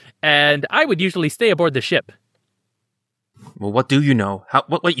 and I would usually stay aboard the ship." Well, what do you know?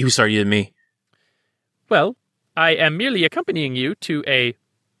 What use are you to me? "Well, I am merely accompanying you to a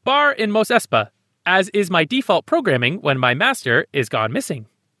bar in Mos Espa, as is my default programming when my master is gone missing."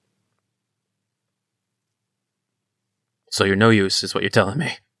 So you're no use, is what you're telling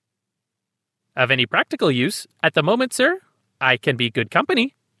me. "Of any practical use, at the moment, sir, I can be good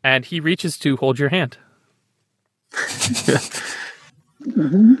company." And he reaches to hold your hand. I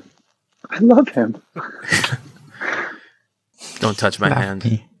love him. Don't touch my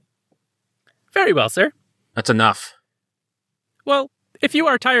hand. "Very well, sir. That's enough. Well, if you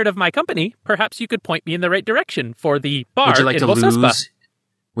are tired of my company, perhaps you could point me in the right direction for the bar Would you like in to Mos Espa." lose?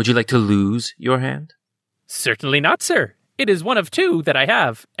 Would you like to lose your hand? "Certainly not, sir. It is one of two that I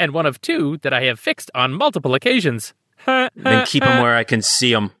have, and one of two that I have fixed on multiple occasions." Then keep them where I can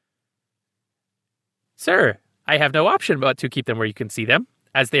see them. "Sir, I have no option but to keep them where you can see them,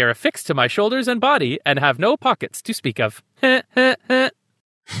 as they are affixed to my shoulders and body and have no pockets to speak of."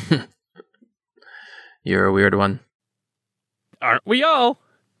 You're a weird one. "Aren't we all?"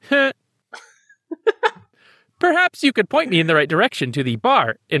 "Perhaps you could point me in the right direction to the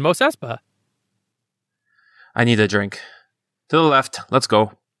bar in Mos Espa." I need a drink. To the left. Let's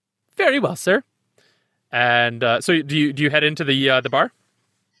go. "Very well, sir." And so do you head into the bar?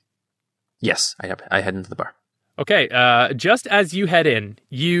 Yes, I head into the bar. Okay, just as you head in,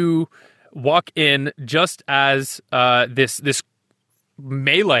 you walk in just as this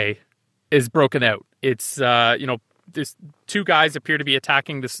melee is broken out. It's this two guys appear to be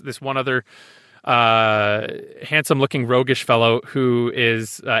attacking this one other handsome-looking roguish fellow who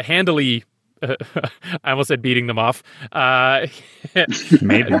is handily. I almost said beating them off. Maybe.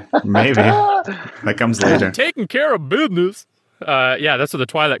 That comes later. Taking care of business. Yeah, that's where the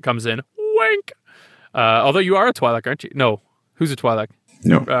Twi'lek comes in. Wink. Although you are a Twi'lek, aren't you? No. Who's a Twi'lek?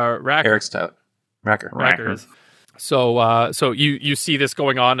 No. Racker. Eric's Tyler. Racker. Racker is. So you see this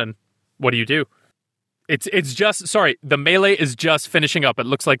going on, and what do you do? It's just, sorry, the melee is just finishing up. It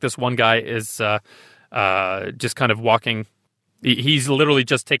looks like this one guy is just kind of walking. He's literally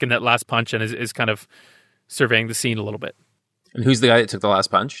just taken that last punch and is kind of surveying the scene a little bit. And who's the guy that took the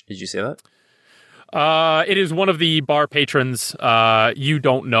last punch? Did you say that? It is one of the bar patrons. You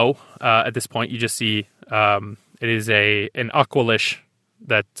don't know at this point. You just see it is an Aqualish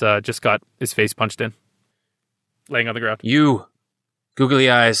that just got his face punched in, laying on the ground. You, googly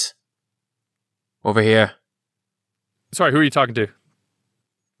eyes, over here. Sorry, who are you talking to?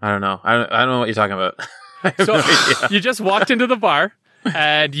 I don't know. I don't know what you're talking about. So you just walked into the bar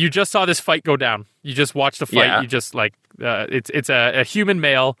and you just saw this fight go down. You just watched the fight. Yeah. You just it's a human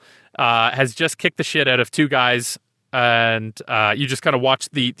male has just kicked the shit out of two guys, and you just kind of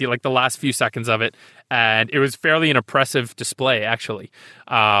watched the last few seconds of it, and it was fairly an impressive display actually,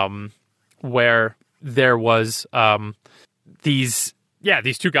 where there was these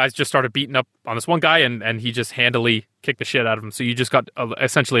two guys just started beating up on this one guy, and he just handily kicked the shit out of him. So you just got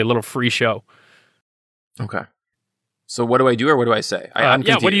essentially a little free show. Okay. So what do I do, or what do I say? I'm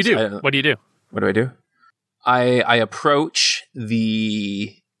what do you do? confused. What do you do? What do I do? I approach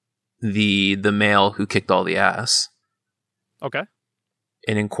the male who kicked all the ass Okay.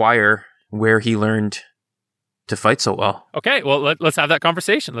 and inquire where he learned to fight so well. Okay. Well, let's have that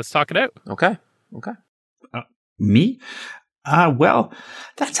conversation. Let's talk it out. Okay. Me? Well,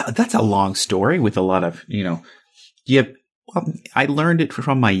 that's a long story with a lot of, I learned it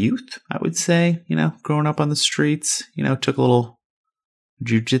from my youth, I would say, growing up on the streets, took a little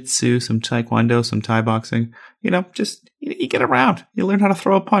jujitsu, some taekwondo, some Thai boxing, just you get around. You learn how to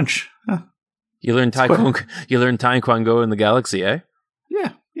throw a punch. You learn taekwondo in the galaxy, eh?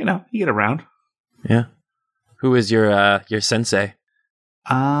 Yeah, you get around. Yeah. Who is your sensei?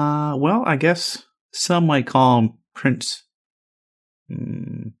 Well, I guess some might call him Prince.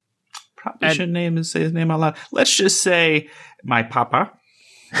 Probably shouldn't say his name out loud. Let's just say my papa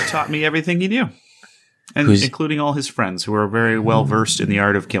taught me everything he knew, and including all his friends who were very well versed in the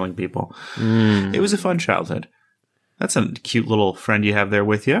art of killing people. It was a fun childhood. That's a cute little friend you have there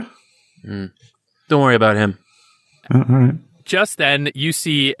with you. Don't worry about him. All right. Just then, you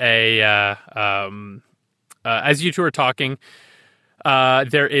see as you two are talking,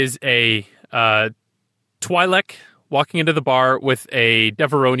 there is a Twi'lek walking into the bar with a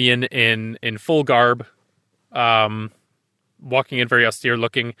Deveronian in full garb, walking in very austere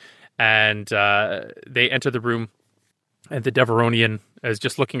looking, and they enter the room, and the Deveronian is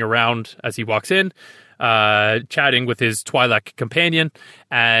just looking around as he walks in, chatting with his Twi'lek companion,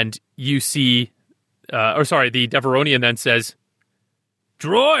 and you see, the Deveronian then says,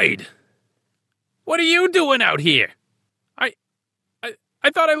 "Droid, what are you doing out here? I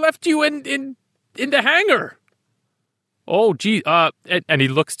thought I left you in the hangar." Oh, gee. And he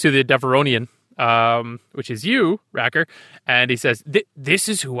looks to the Deveronian, which is you, Racker, and he says, "This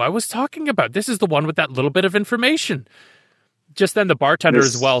is who I was talking about. This is the one with that little bit of information." Just then the bartender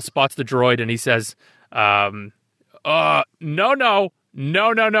as well spots the droid, and he says, no.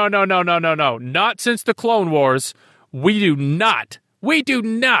 Not since the Clone Wars. We do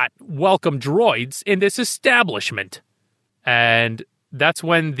not welcome droids in this establishment. And that's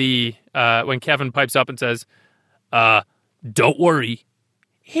when when Kevin pipes up and says, "Don't worry,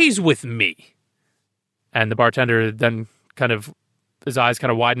 he's with me." And the bartender then his eyes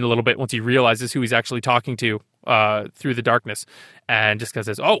kind of widen a little bit once he realizes who he's actually talking to through the darkness, and just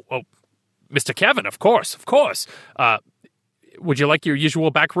says, "Oh, Mr. Kevin, of course. Would you like your usual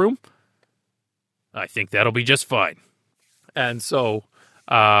back room?" "I think that'll be just fine." And so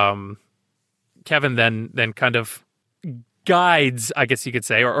Kevin then kind of guides, I guess you could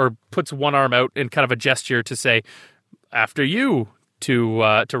say, or puts one arm out in kind of a gesture to say, "After you," to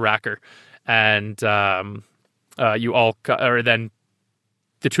Racker. And you all, or then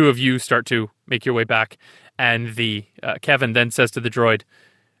the two of you start to make your way back. And the Kevin then says to the droid,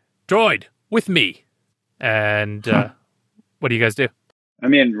 "Droid, with me." And what do you guys do? I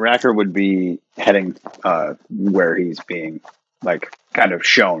mean, Racker would be heading where he's being kind of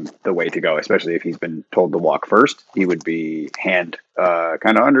shown the way to go, especially if he's been told to walk first. He would be hand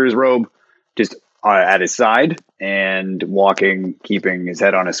kind of under his robe, just at his side, and walking, keeping his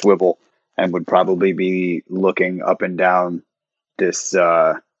head on a swivel, and would probably be looking up and down this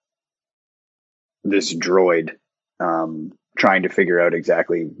droid, trying to figure out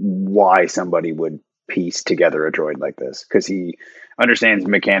exactly why somebody would piece together a droid like this, because he understands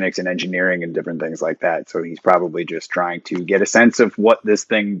mechanics and engineering and different things like that. So he's probably just trying to get a sense of what this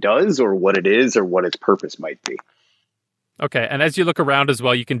thing does, or what it is, or what its purpose might be. Okay, and as you look around as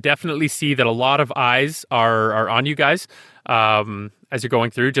well, you can definitely see that a lot of eyes are on you guys as you're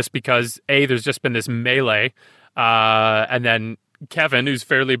going through, just because, there's just been this melee, and then Kevin, who's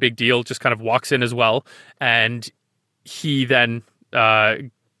fairly a big deal, just kind of walks in as well, and he then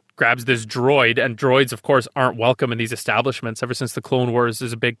grabs this droid, and droids, of course, aren't welcome in these establishments. Ever since the Clone Wars,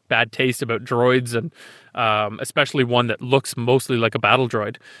 there's a big bad taste about droids, and especially one that looks mostly like a battle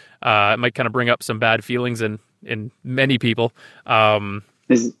droid. It might kind of bring up some bad feelings in many people.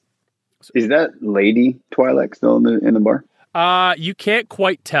 Is that Lady Twi'lek still in the bar? You can't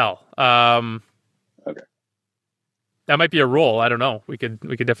quite tell. Okay. That might be a roll. I don't know. We could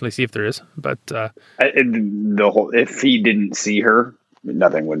definitely see if there is, but if he didn't see her,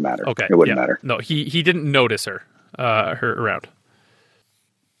 nothing would matter. Okay, it wouldn't matter. No, he didn't notice her around.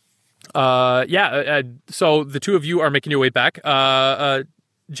 So the two of you are making your way back.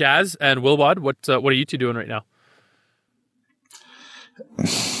 Jazz and Wilwad, what are you two doing right now?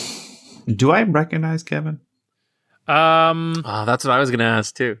 Do I recognize Kevin? That's what I was going to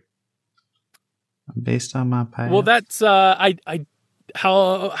ask too. Based on my past. Well, that's how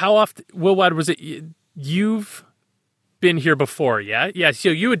often, Wilwad, was it you've been here before? Yeah. So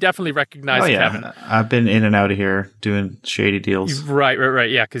you would definitely recognize Kevin. I've been in and out of here doing shady deals. Right.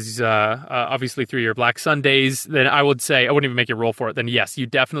 Yeah, because obviously through your Black Sundays, then I would say, I wouldn't even make you roll for it. Then yes, you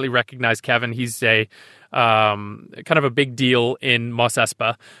definitely recognize Kevin. He's a kind of a big deal in Mos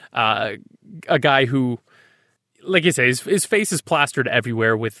Espa, a guy who, like you say, his face is plastered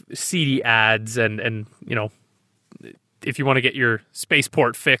everywhere with seedy ads, and if you want to get your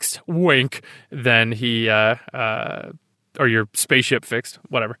spaceport fixed, wink, then he or your spaceship fixed,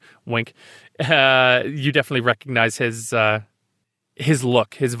 whatever, wink. You definitely recognize his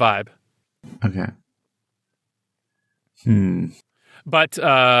look, his vibe. Okay. But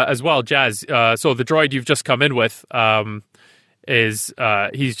as well, Jazz. So the droid you've just come in with is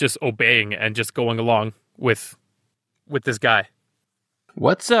he's just obeying and just going along with this guy.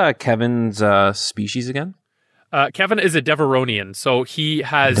 What's Kevin's species again? Kevin is a Deveronian, so he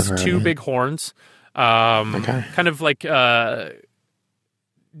has two big horns, kind of like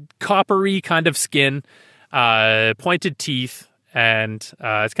coppery kind of skin, pointed teeth, and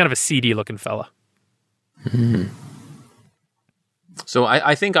it's kind of a seedy looking fella. Mm-hmm. So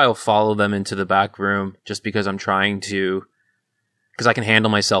I think I'll follow them into the back room just because I'm trying to, because I can handle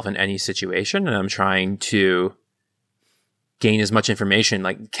myself in any situation, and I'm trying to gain as much information.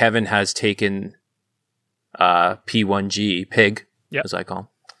 Like Kevin has taken P1G, Pig, as I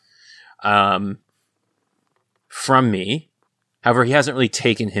call from me. However, he hasn't really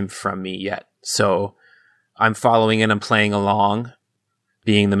taken him from me yet. So I'm following and I'm playing along,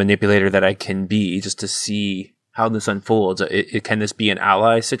 being the manipulator that I can be, just to see how this unfolds. Can this be an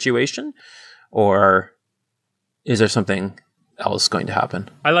ally situation, or is there something else going to happen?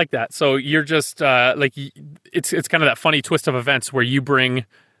 I like that. So you're just it's kind of that funny twist of events where you bring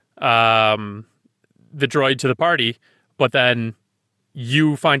the droid to the party, but then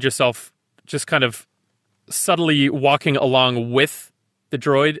you find yourself just kind of subtly walking along with the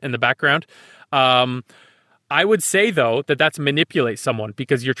droid in the background. I would say, though, that's manipulate someone,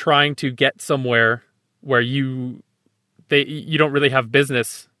 because you're trying to get somewhere where you don't really have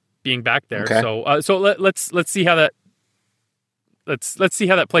business being back there. Okay. So let's see how that let's see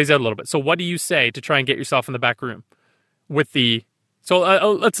how that plays out a little bit. So what do you say to try and get yourself in the back room with the? So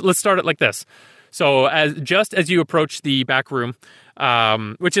let's start it like this. So as you approach the back room,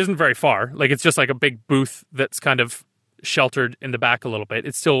 which isn't very far, like it's just like a big booth that's kind of sheltered in the back a little bit.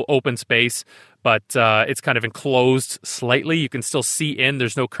 It's still open space, but it's kind of enclosed slightly. You can still see in.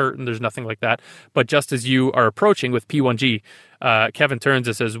 There's no curtain. There's nothing like that. But just as you are approaching with P1G, Kevin turns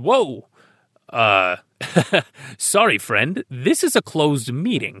and says, "Whoa, sorry, friend. This is a closed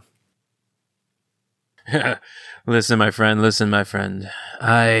meeting." Listen, my friend.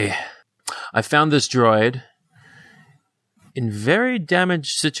 I found this droid in a very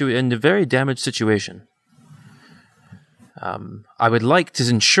damaged situation. I would like to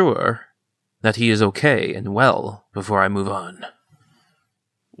ensure that he is okay and well before I move on.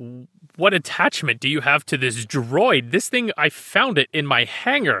 What attachment do you have to this droid? This thing, I found it in my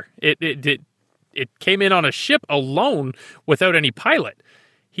hangar. It came in on a ship alone without any pilot.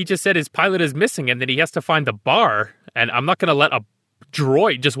 He just said his pilot is missing and that he has to find the bar. And I'm not going to let a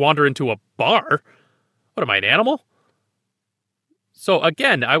droid just wander into a bar. What am I, an animal? So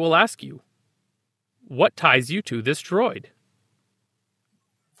again, I will ask you, what ties you to this droid?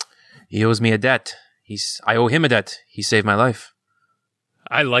 He owes me a debt. I owe him a debt. He saved my life.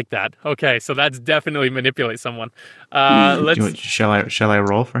 I like that. Okay, so that's definitely manipulate someone. Shall I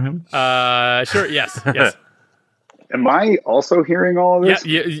roll for him? Sure. Yes. Am I also hearing all of this?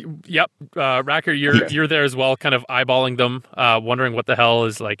 Yep. Racker, you're there as well, kind of eyeballing them, wondering what the hell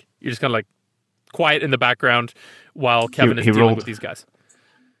is like. You're just kind of like quiet in the background while Kevin is dealing with these guys.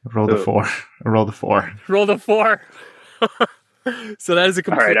 Roll the 4. Roll the 4. Roll the 4. So that is a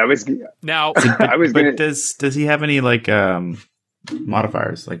complete. All right, I was But does he have any like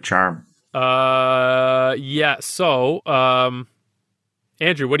modifiers like charm? Yeah. So,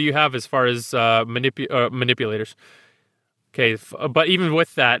 Andrew, what do you have as far as manipulators? Okay, but even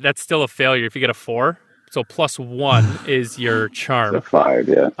with that, that's still a failure if you get a 4. So +1 is your charm. It's a 5,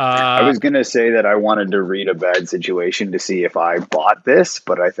 yeah. I was going to say that I wanted to read a bad situation to see if I bought this,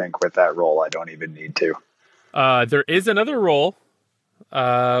 but I think with that roll, I don't even need to. There is another roll.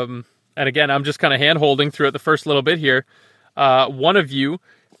 And again, I'm just kind of hand-holding throughout the first little bit here. One of you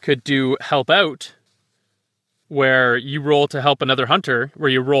could do help out, where you roll to help another hunter, where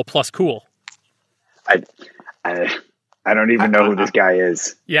you roll plus cool. I don't even know who this guy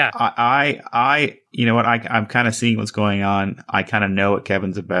is. Yeah. I you know what? I'm kind of seeing what's going on. I kind of know what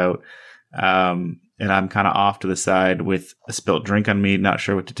Kevin's about. And I'm kind of off to the side with a spilt drink on me, not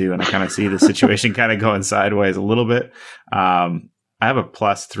sure what to do. And I kind of see the situation kind of going sideways a little bit. I have a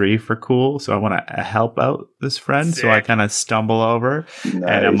 +3 for cool, so I want to help out this friend. Sick. So I kind of stumble over, and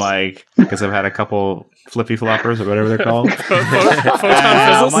I'm like, because I've had a couple flippy floppers or whatever they're called.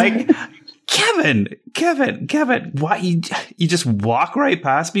 I'm like, Kevin, why you just walk right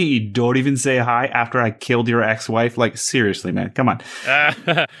past me? You don't even say hi after I killed your ex-wife? Like, seriously, man, come on.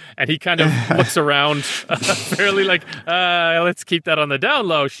 And he kind of looks around, fairly like, let's keep that on the down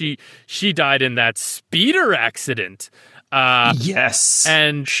low. She died in that speeder accident. Yes,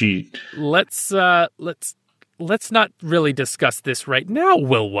 and let's not really discuss this right now,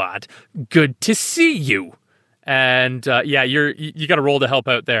 Wilwad. Good to see you. And you got to roll to help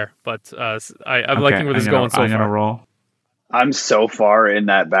out there, but I'm liking where this is going so far. I'm gonna roll. I'm so far in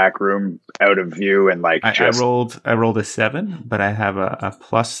that back room, out of view, and like I rolled a 7, but I have a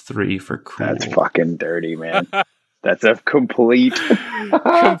 +3 for cool. That's fucking dirty, man. That's a complete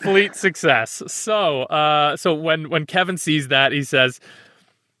success. So when Kevin sees that, he says,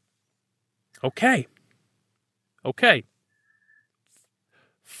 "Okay,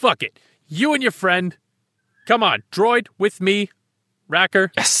 fuck it, you and your friend." Come on, droid, with me. Racker.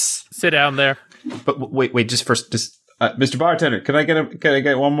 Yes. Sit down there. But wait, just Mr. Bartender, can I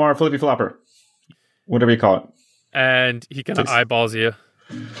get one more flippy flopper? Whatever you call it. And he kind of eyeballs you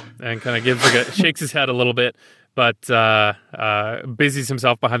and kind of gives shakes his head a little bit, but busies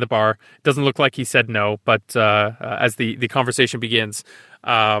himself behind the bar. Doesn't look like he said no, but as the conversation begins,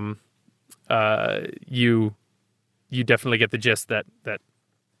 you definitely get the gist that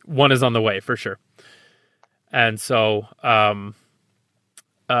one is on the way for sure. And so,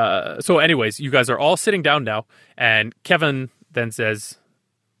 anyways, you guys are all sitting down now, and Kevin then says,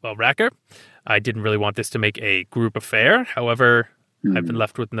 "Well, Racker, I didn't really want this to make a group affair. However, I've been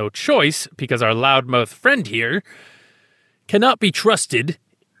left with no choice because our loudmouth friend here cannot be trusted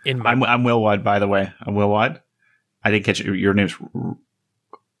in my..." I'm Willwad, by the way. I'm Willwad. I didn't catch it. Your name's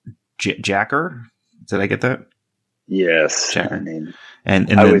Jacker? Did I get that? Yes. Jacker. I mean, And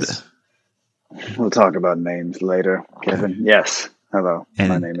we'll talk about names later, Kevin. Yes. Hello.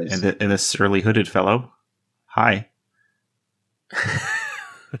 My name is... And this early hooded fellow. Hi.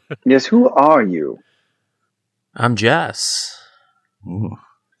 Yes, who are you? I'm Jess. Ooh.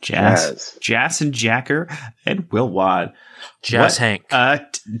 Jazz and Jacker and Willwad. Jazz Hank.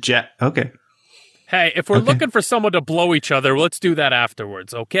 Okay. Hey, if we're looking for someone to blow each other, let's do that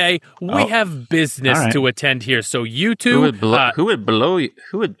afterwards, okay? We have business to attend here, so you two... Who would blow you?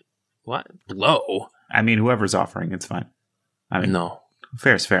 Who would... What? Blow? I mean, whoever's offering, it's fine. I mean, No.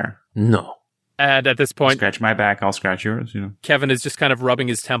 Fair's fair. No. And at this point... Scratch my back, I'll scratch yours, you know. Kevin is just kind of rubbing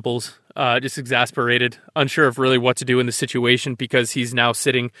his temples, just exasperated, unsure of really what to do in the situation because he's now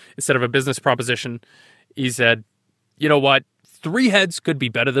sitting, instead of a business proposition, he said, you know what, 3 heads could be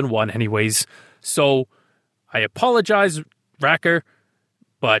better than 1 anyways, so I apologize, Racker,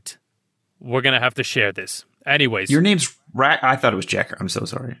 but we're going to have to share this. Anyways. Your name's I thought it was Jacker. I'm so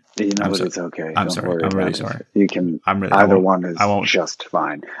sorry. You know what? It's okay. I'm Don't sorry. worry I'm really about it. sorry. You can... I Either won't- one is I won't. just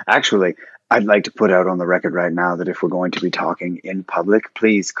fine. Actually, I'd like to put out on the record right now that if we're going to be talking in public,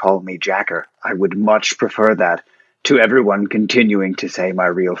 please call me Jacker. I would much prefer that to everyone continuing to say my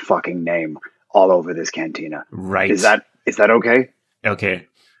real fucking name all over this cantina. Right. Is that okay? Okay.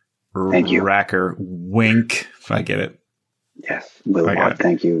 Thank you. Racker. Wink. I get it. Yes. I got Willmott, it.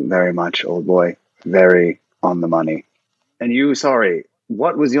 thank you very much, old boy. Very on the money. And you, sorry,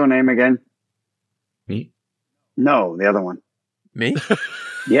 what was your name again? Me? No, the other one. Me?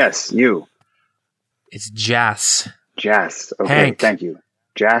 Yes, you. It's Jazz. Jas. Okay, Hank. thank you.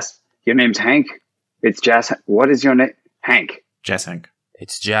 Jas. Your name's Hank? It's Jas. What is your name? Hank. Jess Hank.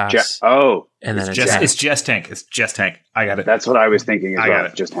 It's Jazz. Oh, and then it's It's Jazz. just Hank. It's just Hank. I got it. that's what I was thinking as I well.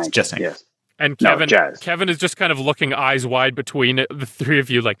 got it. Just Hank. It's just Hank. Yes. And No, Kevin, Jazz. Kevin is just kind of looking eyes wide between the 3 of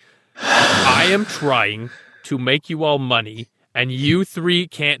you like, I am trying to make you all money, and you 3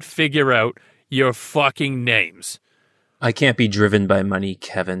 can't figure out your fucking names. I can't be driven by money,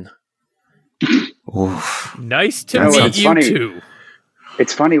 Kevin. Oof. Nice to You know what, meet it's you funny. two.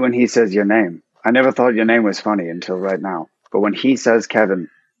 It's funny when he says your name. I never thought your name was funny until right now. But when he says Kevin,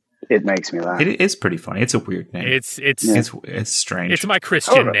 it makes me laugh. It is pretty funny. It's a weird name. It's It's strange. it's my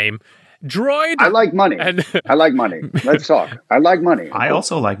Christian However, name. Droid. I like money. And I like money. Let's talk. I like money. I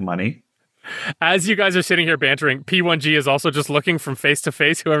also like money. as you guys are sitting here bantering, P1G is also just looking from face to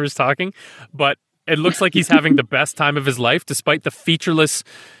face, whoever's talking, but it looks like he's having the best time of his life despite the featureless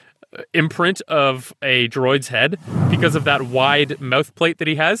imprint of a droid's head because of that wide mouth plate that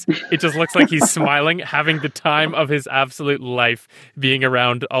he has. It just looks like he's smiling, having the time of his absolute life being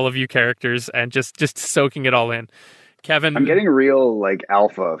around all of you characters and just soaking it all in. Kevin, I'm getting real like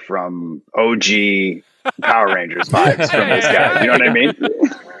alpha from OG Power Rangers vibes from this guy. You know what I mean?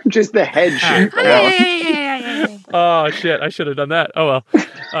 Just the head shape alone. oh shit, I should have done that. Oh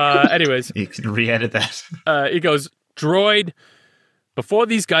well. Anyways, You can re-edit that. he goes, Droid, before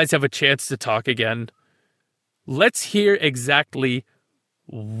these guys have a chance to talk again, let's hear exactly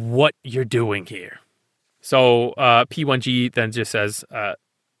what you're doing here. So P1G then just says,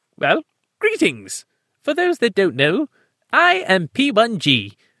 well, greetings. For those that don't know, I am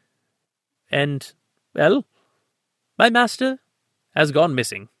P1G. And, well, my master has gone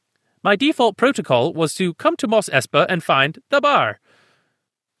missing. My default protocol was to come to Mos Espa and find the bar.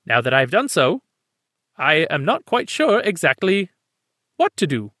 Now that I've done so, I am not quite sure exactly what to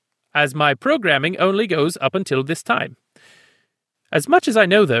do, as my programming only goes up until this time. As much as I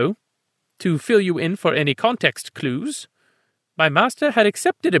know, though, to fill you in for any context clues, my master had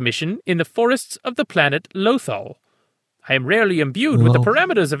accepted a mission in the forests of the planet Lothal. I am rarely imbued with the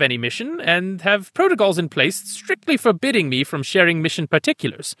parameters of any mission and have protocols in place strictly forbidding me from sharing mission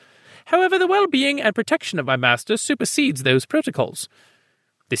particulars. However, the well-being and protection of my master supersedes those protocols.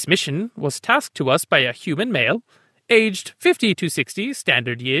 This mission was tasked to us by a human male, aged 50 to 60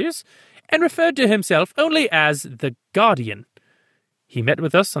 standard years, and referred to himself only as the Guardian. He met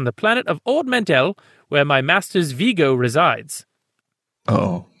with us on the planet of Ord Mantell, where my master's Vigo resides.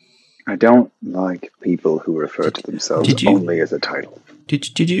 Oh. I don't like people who refer to themselves only as a title.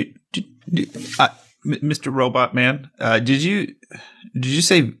 Mr. Robot Man, did you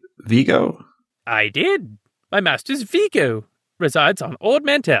say Vigo? I did. My master's Vigo. Resides on Ord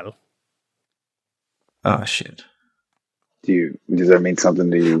Mantell. Oh, shit. Does that mean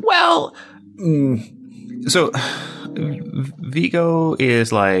something to you? Well, so Vigo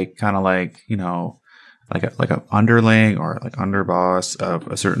is like kind of like, you know, like a underling or like underboss of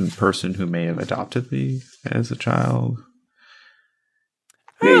a certain person who may have adopted me as a child.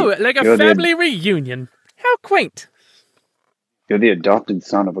 Oh, like a family reunion. How quaint. You're the adopted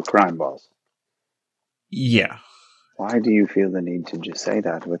son of a crime boss. Yeah. Why do you feel the need to just say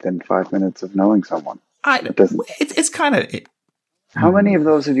that within 5 minutes of knowing someone? It's kind of... How many of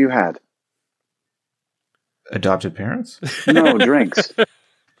those have you had? Adopted parents? No, drinks.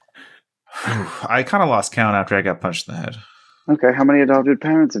 I kind of lost count after I got punched in the head. Okay, how many adopted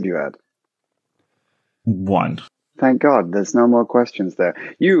parents have you had? 1. Thank God, there's no more questions there.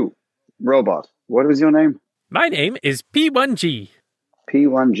 You, robot, what was your name? My name is P1G.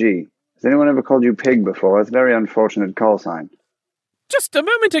 P1G. Has anyone ever called you Pig before? It's a very unfortunate call sign. Just a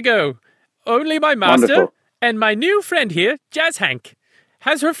moment ago. Only my master Wonderful. and my new friend here, Jazz Hank,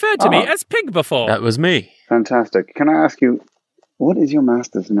 has referred to me as Pig before. That was me. Fantastic. Can I ask you, what is your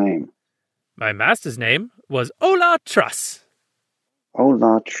master's name? My master's name was Ola Truss.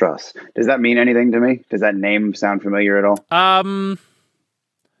 Ola Truss. Does that mean anything to me? Does that name sound familiar at all?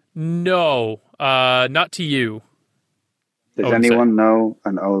 No, not to you. Does anyone know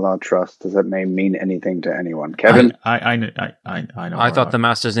an Ola Truss? Does that name mean anything to anyone? Kevin? I know. I thought the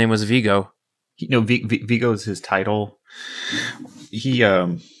master's name was Vigo. Vigo is his title. He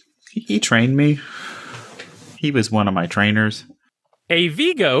trained me. He was one of my trainers. A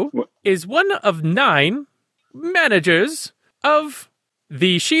Vigo is one of 9 managers of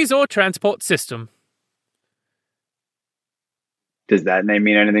the Shizor transport system. Does that name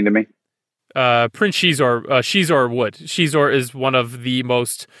mean anything to me? Prince Shizor would. Shizor is one of the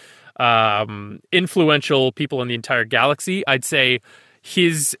most influential people in the entire galaxy. I'd say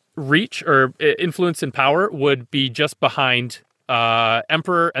his reach or influence and power would be just behind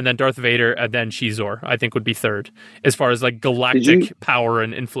Emperor and then Darth Vader and then Shizor, I think would be third as far as like galactic power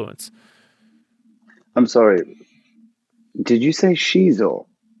and influence. I'm sorry. Did you say Shizor?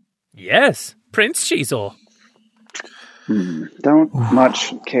 Yes, Prince Shizor. Don't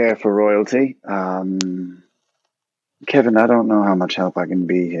much care for royalty. Kevin, I don't know how much help I can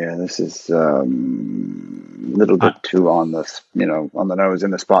be here. This is a little bit too on the nose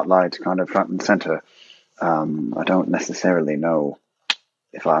in the spotlight, kind of front and center. I don't necessarily know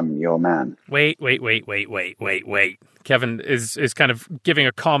if I'm your man. Wait. Kevin is kind of giving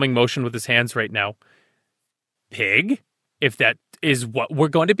a calming motion with his hands right now. Pig, if that is what we're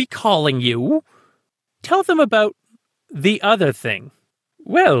going to be calling you, tell them about the other thing.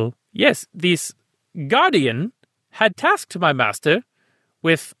 Well, yes, this guardian had tasked my master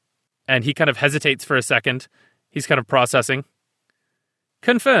with, and he kind of hesitates for a second. He's kind of processing.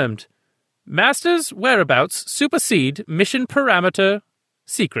 Confirmed. Master's whereabouts supersede mission parameter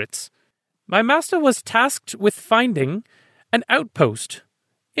secrets. My master was tasked with finding an outpost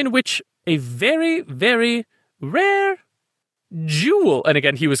in which a very, very rare jewel, and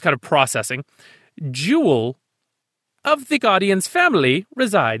again, he was kind of processing, jewel of the Guardian's family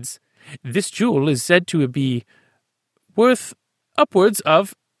resides. This jewel is said to be worth upwards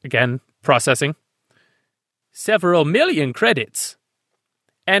of, again, processing, several million credits,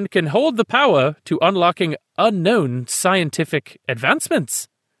 and can hold the power to unlocking unknown scientific advancements.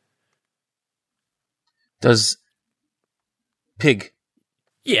 Does Pig?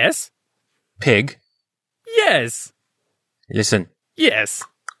 Yes. Pig? Yes. Listen. Yes.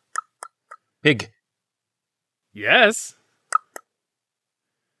 Pig. Yes.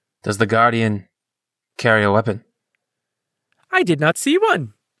 Does the Guardian carry a weapon? I did not see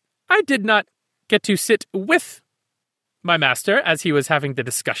one. I did not get to sit with my master as he was having the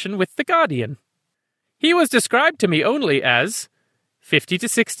discussion with the Guardian. He was described to me only as 50 to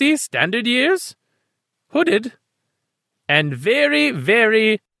 60 standard years, hooded, and very,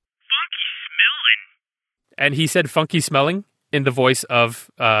 very funky smelling. And he said funky smelling in the voice of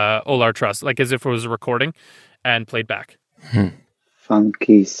Olar Truss, like as if it was a recording, and played back.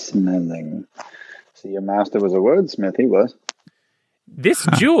 Funky smelling. So your master was a wordsmith, he was. This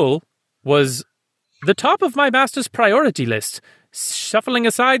jewel was the top of my master's priority list, shuffling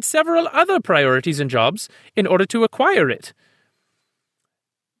aside several other priorities and jobs in order to acquire it.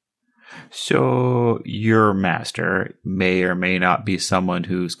 So your master may or may not be someone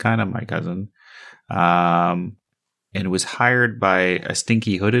who's kind of my cousin. and was hired by a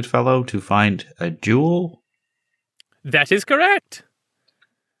stinky hooded fellow to find a jewel? That is correct.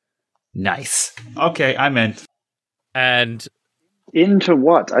 Nice. Okay, I'm in. And into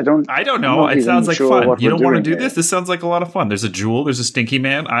what? I don't know. It sounds like fun. You don't want to do here. this? This sounds like a lot of fun. There's a jewel. There's a stinky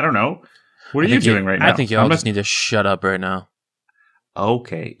man. I don't know. What are you doing right now? I think you all just need to shut up right now.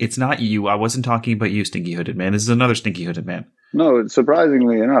 Okay. It's not you. I wasn't talking about you, stinky hooded man. This is another stinky hooded man. No,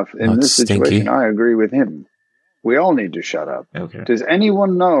 surprisingly enough, in this situation, stinky. I agree with him. We all need to shut up. Okay. Does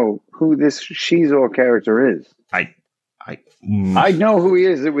anyone know who this Shizor character is? I know who he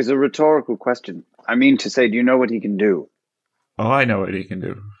is. It was a rhetorical question. I mean to say, do you know what he can do? Oh, I know what he can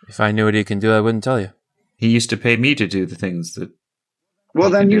do. If I knew what he can do, I wouldn't tell you. He used to pay me to do the things that...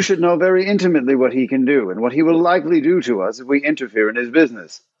 Well, then you should know very intimately what he can do and what he will likely do to us if we interfere in his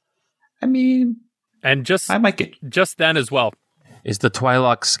business. I mean... And I might get... just then as well. Is the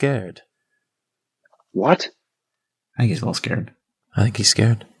Twi'lek scared? What? I think he's a little scared. I think he's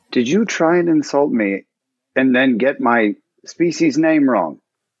scared. Did you try and insult me and then get my species name wrong?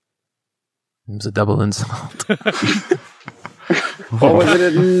 It was a double insult. Or was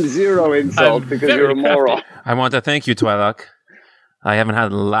it a zero insult because you're a moron? I want to thank you, Twi'lek. I haven't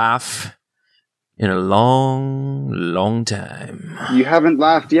had a laugh in a long, long time. You haven't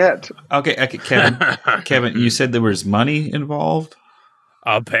laughed yet. Okay, Kevin, you said there was money involved?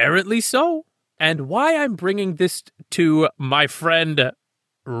 Apparently so. And why I'm bringing this to my friend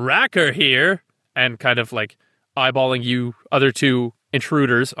Racker here, and kind of like eyeballing you other two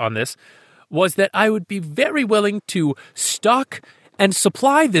intruders on this, was that I would be very willing to stock and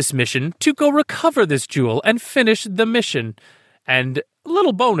supply this mission to go recover this jewel and finish the mission. And a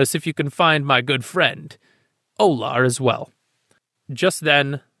little bonus if you can find my good friend, Olar, as well. Just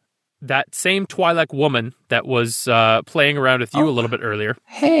then, that same Twi'lek woman that was playing around with you a little bit earlier,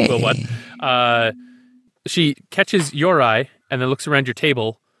 she catches your eye and then looks around your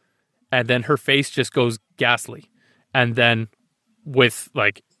table, and then her face just goes ghastly. And then with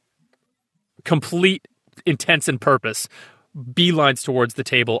like complete intents and purpose, beelines towards the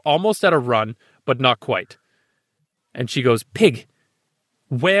table, almost at a run, but not quite. And she goes, "Pig,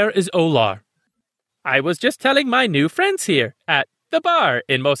 where is Olar?" "I was just telling my new friends here at the bar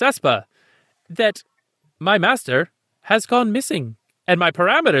in Mos Espa that my master has gone missing, and my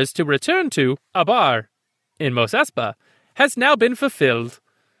parameters to return to a bar in Mos Espa has now been fulfilled."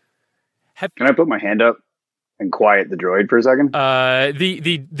 Can I put my hand up and quiet the droid for a second?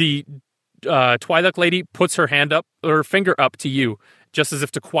 The Twi'lek lady puts her finger up to you, just as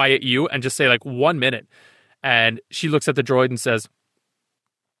if to quiet you, and just say like 1 minute. And she looks at the droid and says,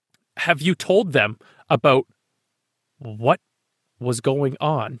 "Have you told them about what was going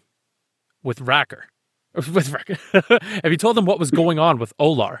on with Racker?" Have you told them what was going on with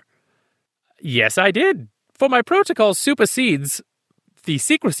Olar? "Yes, I did. For my protocol supersedes the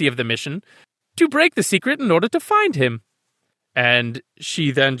secrecy of the mission to break the secret in order to find him." And she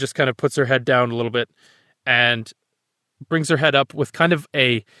then just kind of puts her head down a little bit and brings her head up with kind of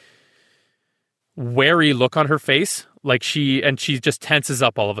a wary look on her face, like she just tenses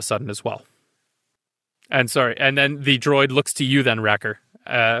up all of a sudden as well. And then the droid looks to you then, Racker.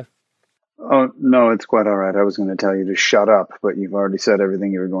 Oh, no, it's quite all right. I was going to tell you to shut up, but you've already said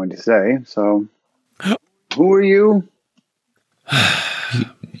everything you were going to say, so... Who are you?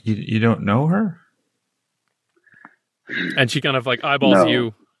 You don't know her? And she kind of like eyeballs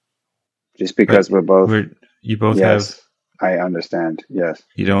you. Just because we're both... You both yes, have... I understand, yes.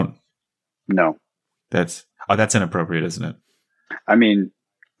 You don't... No. That's inappropriate, isn't it? I mean,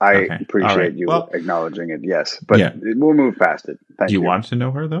 I Okay. appreciate All right. you Well- acknowledging it, yes. But Yeah. we'll move past it. Thank Do you. you want to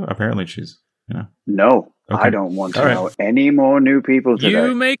know her, though? Apparently she's... No, Okay. I don't want to All right. know any more new people today.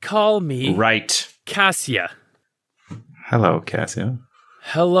 You may call me Right. Cassia. Hello, Cassia.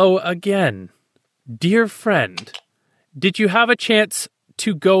 Hello again. Dear friend, did you have a chance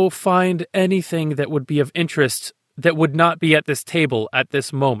to go find anything that would be of interest that would not be at this table at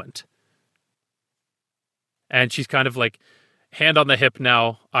this moment? And she's kind of like hand on the hip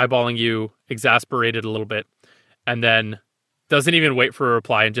now, eyeballing you, exasperated a little bit, and then doesn't even wait for a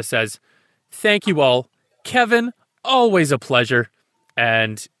reply and just says, "Thank you all. Kevin, always a pleasure."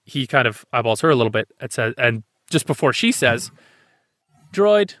 And he kind of eyeballs her a little bit and just before she says,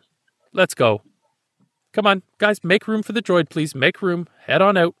 "Droid, let's go. Come on, guys, make room for the droid, please. Make room. Head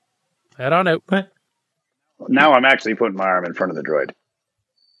on out. Head on out." What? Now I'm actually putting my arm in front of the droid.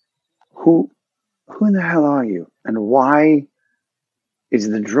 Who in the hell are you? And why is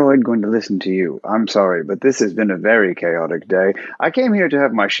the droid going to listen to you? I'm sorry, but this has been a very chaotic day. I came here to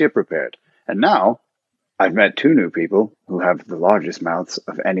have my ship repaired. And now I've met two new people who have the largest mouths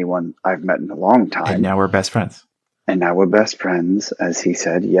of anyone I've met in a long time. And now we're best friends. And now we're best friends, as he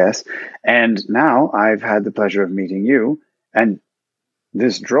said, yes. And now I've had the pleasure of meeting you. And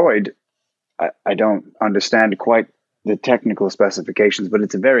this droid, I don't understand quite the technical specifications, but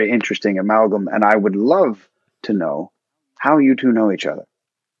it's a very interesting amalgam. And I would love to know how you two know each other.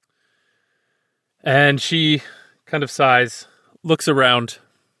 And she kind of sighs, looks around,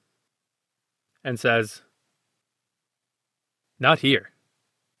 and says, not here.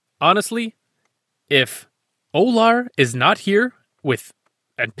 Honestly, if Olar is not here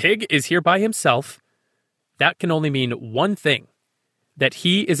and Pig is here by himself, that can only mean one thing, that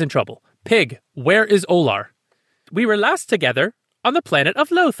he is in trouble. Pig, where is Olar? We were last together on the planet of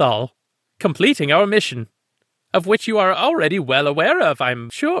Lothal, completing our mission, of which you are already well aware of, I'm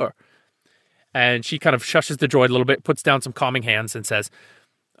sure. And she kind of shushes the droid a little bit, puts down some calming hands, and says,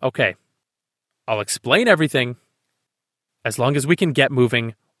 okay, I'll explain everything as long as we can get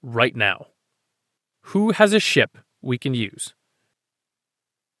moving right now. Who has a ship we can use?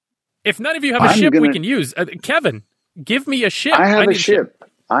 If none of you have a ship we can use, Kevin, give me a ship. I have a ship.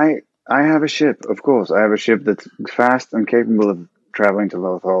 I have a ship, of course. I have a ship that's fast and capable of traveling to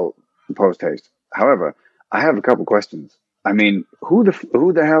Lothal post haste. However, I have a couple questions. I mean, who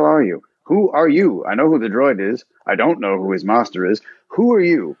the hell are you? Who are you? I know who the droid is. I don't know who his master is. Who are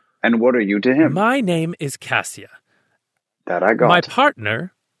you, and what are you to him? My name is Cassia. That I got. My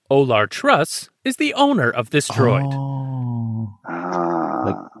partner, Olar Truss, is the owner of this droid.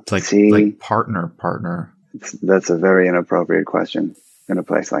 Like partner. That's a very inappropriate question in a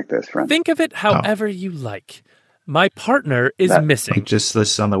place like this, friend. Think of it however you like. My partner is missing. Like just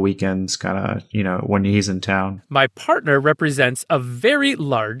this on the weekends, kind of, when he's in town. My partner represents a very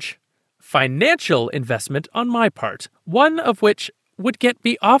large financial investment on my part, one of which would get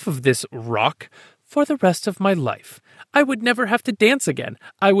me off of this rock for the rest of my life. I would never have to dance again.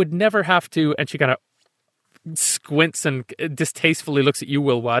 I would never have to, and she kind of squints and distastefully looks at you,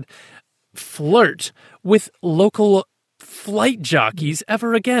 Wilwad, flirt with local flight jockeys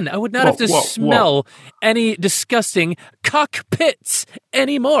ever again. I would not have to smell any disgusting cockpits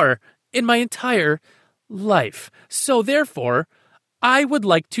anymore in my entire life. So therefore, I would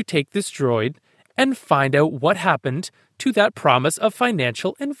like to take this droid and find out what happened to that promise of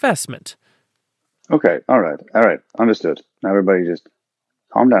financial investment. Okay, all right, understood. Now everybody just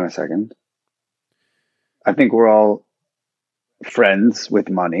calm down a second. I think we're all friends with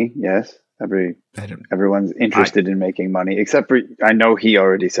money, yes? Everyone's interested in making money, except for, I know he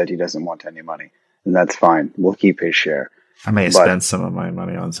already said he doesn't want any money, and that's fine. We'll keep his share. I may have spent some of my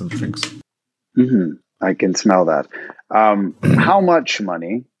money on some things. Mm-hmm. I can smell that. How much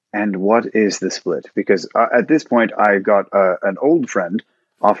money, and what is the split? Because at this point, I got an old friend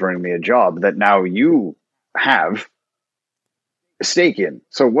offering me a job that now you have a stake in.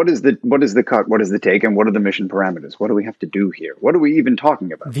 So what is the cut? What is the take? And what are the mission parameters? What do we have to do here? What are we even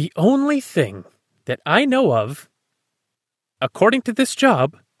talking about? The only thing that I know of, according to this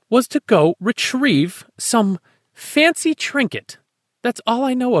job, was to go retrieve some fancy trinket. That's all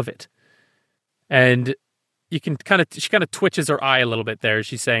I know of it. And she kind of twitches her eye a little bit there as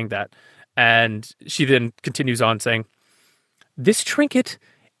she's saying that. And she then continues on saying, this trinket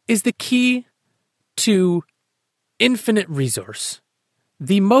is the key to infinite resource.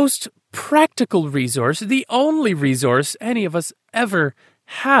 The most practical resource, the only resource any of us ever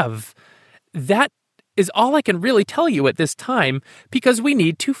have. That is all I can really tell you at this time, because we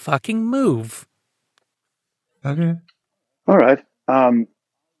need to fucking move. Okay. All right.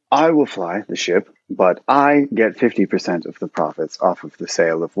 I will fly the ship, but I get 50% of the profits off of the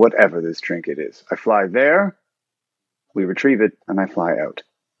sale of whatever this trinket is. I fly there, we retrieve it, and I fly out.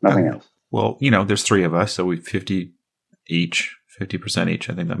 Nothing else. Well, there's three of us, so we 50% each. I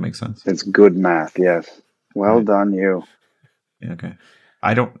think that makes sense. It's good math, yes. Well done, you. Okay.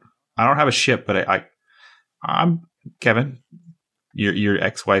 I don't have a ship, but I'm Kevin. Your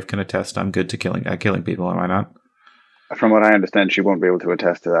ex-wife can attest. I'm good to killing people. Am I not? From what I understand, she won't be able to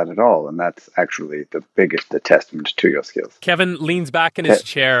attest to that at all, and that's actually the biggest testament to your skills. Kevin leans back in his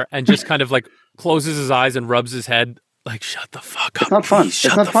chair and just kind of like closes his eyes and rubs his head. Like, shut the fuck up. It's not fun. It's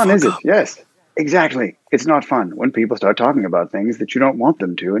not fun, is it? Yes, exactly. It's not fun when people start talking about things that you don't want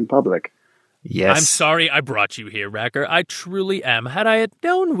them to in public. Yes. I'm sorry I brought you here, Racker. I truly am. Had I had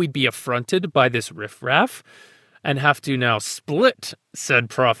known we'd be affronted by this riffraff and have to now split said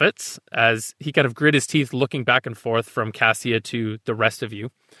profits, as he kind of grit his teeth looking back and forth from Cassia to the rest of you,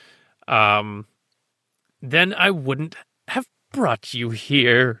 then I wouldn't have brought you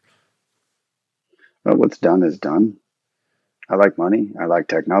here. Well, what's done is done. I like money. I like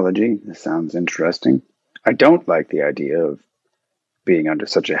technology. This sounds interesting. I don't like the idea of being under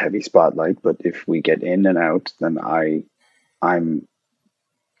such a heavy spotlight, but if we get in and out, then I'm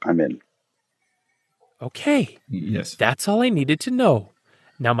in. Okay. Yes. That's all I needed to know.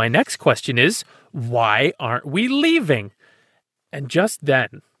 Now, my next question is, why aren't we leaving? And just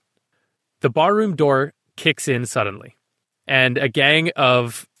then, the barroom door kicks in suddenly, and a gang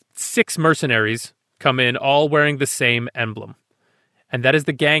of 6 mercenaries come in, all wearing the same emblem. And that is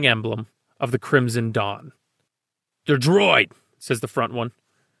the gang emblem of the Crimson Dawn. "The droid," says the front one.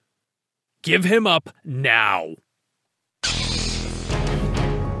 "Give him up now."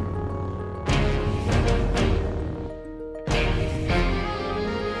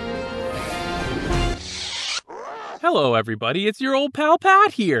 Hello, everybody. It's your old pal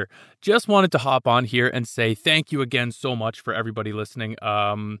Pat here. Just wanted to hop on here and say thank you again so much for everybody listening.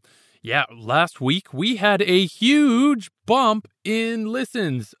 Last week we had a huge bump in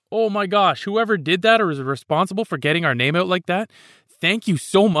listens. Oh my gosh, whoever did that or was responsible for getting our name out like that, thank you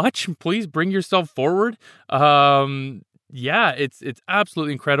so much. Please bring yourself forward. It's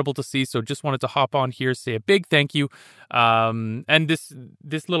absolutely incredible to see. So just wanted to hop on here, say a big thank you. And this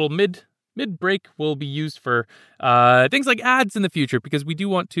little mid break will be used for things like ads in the future, because we do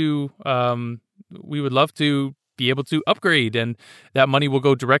want to, we would love to be able to upgrade, and that money will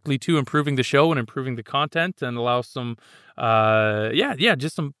go directly to improving the show and improving the content, and allow some,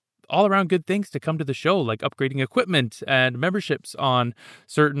 just some all around good things to come to the show, like upgrading equipment and memberships on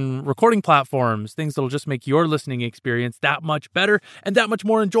certain recording platforms, things that'll just make your listening experience that much better and that much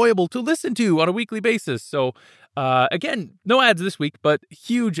more enjoyable to listen to on a weekly basis. So again, no ads this week, but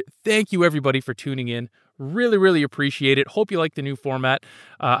huge thank you everybody for tuning in. Really, really appreciate it. Hope you like the new format.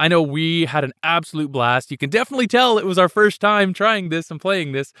 I know we had an absolute blast. You can definitely tell it was our first time trying this and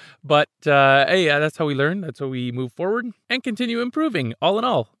playing this, but that's how we learn. That's how we move forward and continue improving, all in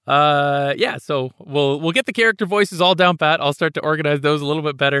all. So we'll get the character voices all down pat. I'll start to organize those a little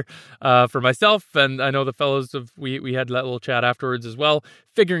bit better for myself, and I know the fellows we had that little chat afterwards as well,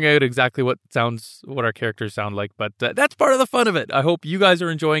 figuring out exactly what our characters sound like. But that's part of the fun of it. I hope you guys are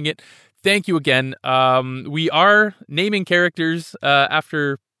enjoying it. Thank you again. We are naming characters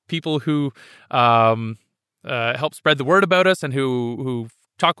after people who help spread the word about us and who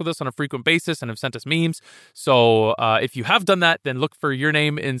talk with us on a frequent basis and have sent us memes. So if you have done that, then look for your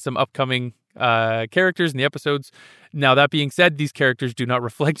name in some upcoming characters in the episodes. Now, that being said, these characters do not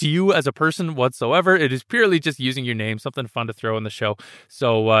reflect you as a person whatsoever. It is purely just using your name, something fun to throw in the show.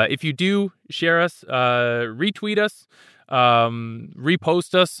 So if you do share us, retweet us,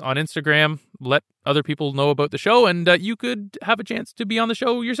 repost us on Instagram, let other people know about the show, and you could have a chance to be on the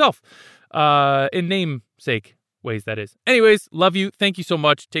show yourself, in namesake ways, that is. Anyways, love you. Thank you so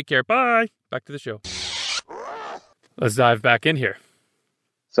much. Take care. Bye. Back to the show. Let's dive back in here.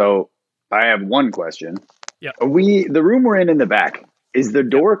 So I have one question. Yeah. The room we're in the back, is the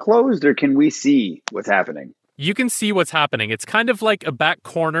door closed, or can we see what's happening? You can see what's happening. It's kind of like a back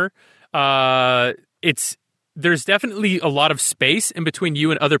corner. There's definitely a lot of space in between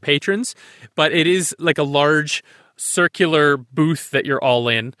you and other patrons, but it is like a large circular booth that you're all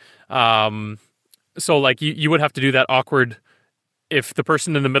in. So like you would have to do that awkward, if the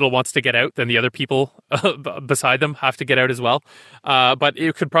person in the middle wants to get out, then the other people beside them have to get out as well. But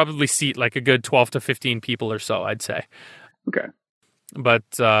it could probably seat like a good 12 to 15 people or so, I'd say. Okay. But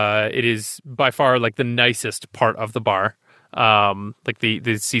it is by far like the nicest part of the bar. Like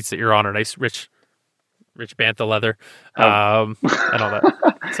the seats that you're on are nice, rich bantha leather, and all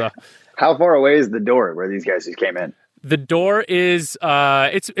that. So, how far away is the door where these guys just came in? The door is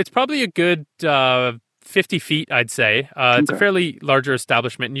it's probably a good 50 feet, I'd say. It's a fairly larger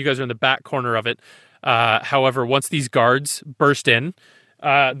establishment, and you guys are in the back corner of it. However, once these guards burst in,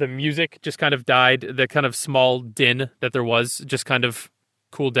 the music just kind of died. The kind of small din that there was just kind of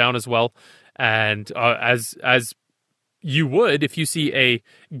cooled down as well. And as you would if you see a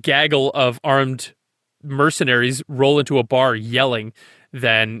gaggle of armed mercenaries roll into a bar yelling,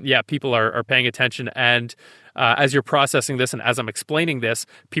 then people are paying attention. And as you're processing this and as I'm explaining this,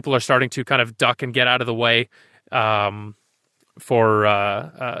 people are starting to kind of duck and get out of the way to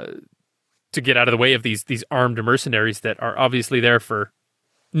get out of the way of these armed mercenaries that are obviously there for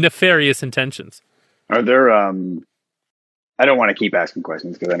nefarious intentions. Are there I don't want to keep asking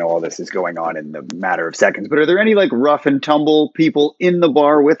questions because I know all this is going on in the matter of seconds, but are there any like rough and tumble people in the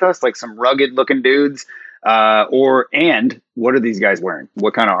bar with us, like some rugged looking dudes? And what are these guys wearing?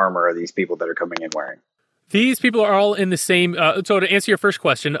 What kind of armor are these people that are coming in wearing? These people are all in the same. So to answer your first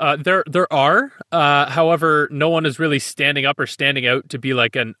question, there are. However, no one is really standing up or standing out to be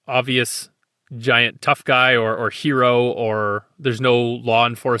like an obvious giant tough guy or hero, or there's no law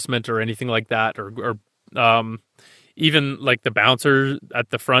enforcement or anything like that, or Even like the bouncer at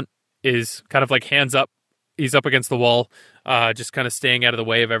the front is kind of like hands up. He's up against the wall, just kind of staying out of the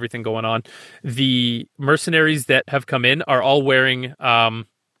way of everything going on. The mercenaries that have come in are all wearing,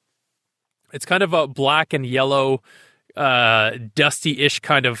 it's kind of a black and yellow, dusty-ish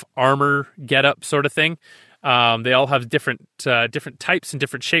kind of armor getup sort of thing. They all have different types and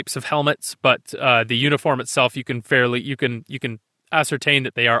different shapes of helmets, but the uniform itself, you can ascertain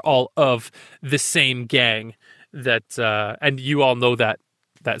that they are all of the same gang. And you all know that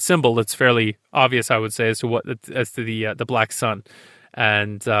symbol. It's fairly obvious, I would say, as to the Black Sun,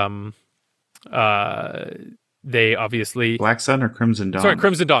 and they obviously Black Sun or Crimson Dawn. Sorry,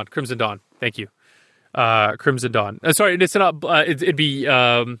 Crimson Dawn. Crimson Dawn. Thank you. Crimson Dawn. Sorry, it's not. It'd be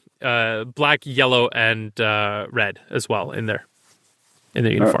black, yellow, and red as well in their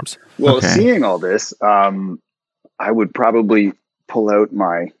uniforms. Well, seeing all this, I would probably pull out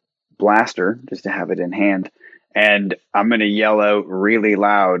my blaster just to have it in hand. And I'm going to yell out really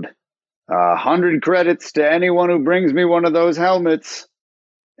loud, 100 credits to anyone who brings me one of those helmets.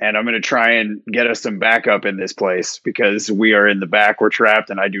 And I'm going to try and get us some backup in this place because we are in the back. We're trapped,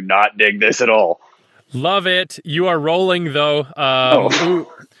 and I do not dig this at all. Love it. You are rolling, though.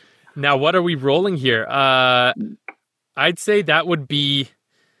 Now, what are we rolling here? I'd say that would be...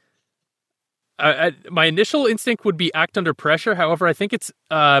 my initial instinct would be act under pressure. However, I think it's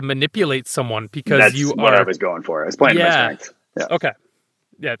manipulate someone because that's what I was going for. I was playing my strength. Yeah. Okay.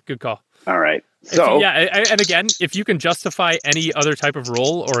 Yeah, good call. All right. So and again, if you can justify any other type of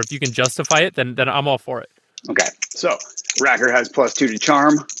roll, or if you can justify it, then I'm all for it. Okay. So Racker has +2 to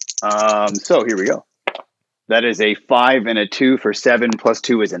charm. So here we go. That is a 5 and a 2 for 7.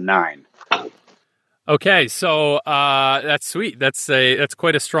 +2 is a 9. Okay, so that's sweet. That's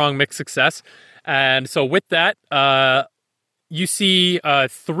quite a strong mixed success. And so with that, you see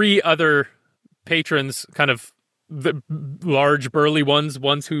 3 other patrons, kind of the large, burly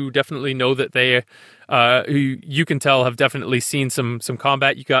ones who definitely know that they, who you can tell have definitely seen some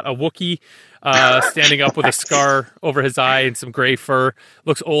combat. You got a Wookiee standing up with a scar over his eye and some gray fur.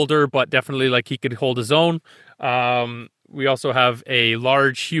 Looks older, but definitely like he could hold his own. We also have a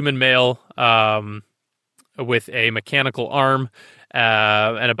large human male with a mechanical arm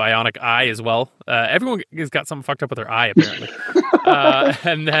and a bionic eye as well. Everyone has got something fucked up with their eye, apparently.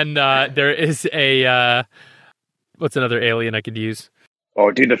 And then there is a... what's another alien I could use?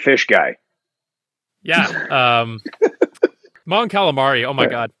 Oh, dude, the fish guy. Yeah. Mon Calamari. Oh, my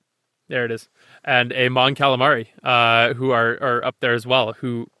God. There it is. And a Mon Calamari who are up there as well,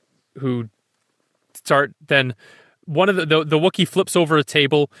 who start then... One of the Wookiee flips over a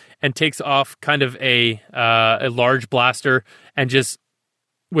table and takes off kind of a large blaster and just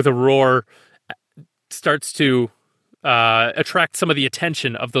with a roar starts to attract some of the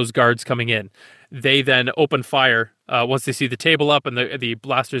attention of those guards coming in. They then open fire once they see the table up and the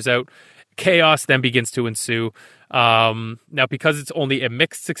blaster's out. Chaos then begins to ensue. Now, because it's only a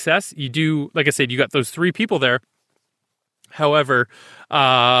mixed success, you do, like I said, you got those 3 people there. However,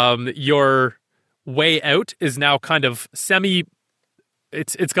 your way out is now kind of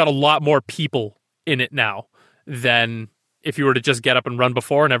it's got a lot more people in it now than if you were to just get up and run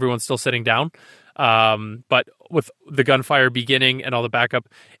before and everyone's still sitting down. But with the gunfire beginning and all the backup,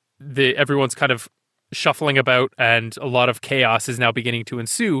 everyone's kind of shuffling about and a lot of chaos is now beginning to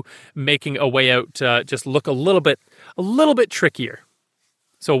ensue, making a way out just look a little bit trickier.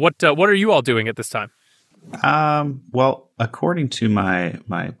 So what are you all doing at this time? Well, according to my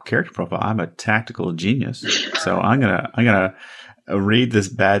character profile, I'm a tactical genius. So I'm gonna read this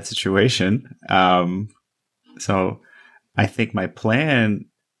bad situation. So I think my plan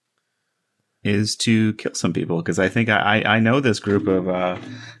is to kill some people because I think I know this group of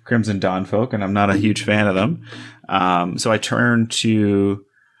Crimson Dawn folk, and I'm not a huge fan of them. So I turn to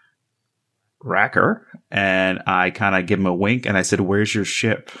Racker and I kind of give him a wink, and I said, "Where's your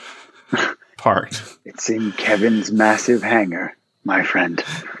ship?" Part. It's in Kevin's massive hangar, my friend.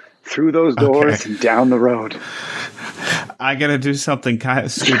 Through those doors and down the road. I'm going to do something kind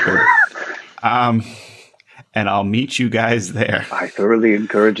of stupid. And I'll meet you guys there. I thoroughly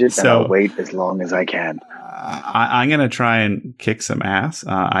encourage it, and I'll wait as long as I can. I'm going to try and kick some ass.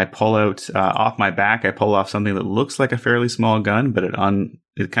 I pull out, off my back, I pull off something that looks like a fairly small gun, but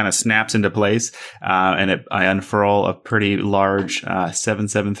it kind of snaps into place, and I unfurl a pretty large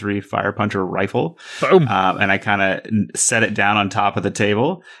 7.73 Fire Puncher rifle. Boom. And I kind of set it down on top of the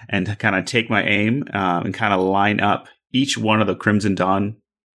table and kind of take my aim and kind of line up each one of the Crimson Dawn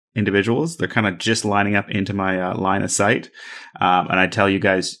individuals. They're kind of just lining up into my line of sight. And I tell you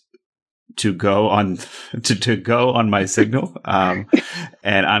guys, to go on to go on my signal, and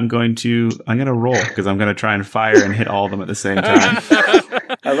I'm gonna roll because I'm gonna try and fire and hit all of them at the same time.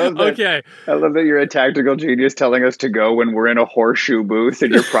 I love that. Okay. I love that you're a tactical genius telling us to go when we're in a horseshoe booth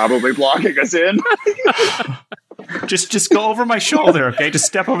and you're probably blocking us in. Just go over my shoulder, okay? Just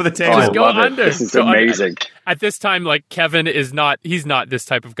step over the table. Just go love it. under. This is So, amazing. At this time, like Kevin he's not this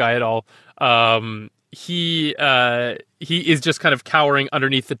type of guy at all. He is just kind of cowering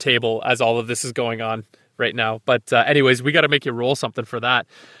underneath the table as all of this is going on right now. But anyways, we got to make you roll something for that.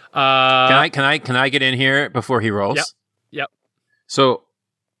 Can I get in here before he rolls? Yep. So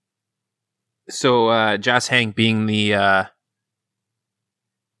Jas Hank, being the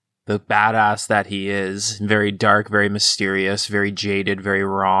badass that he is, very dark, very mysterious, very jaded, very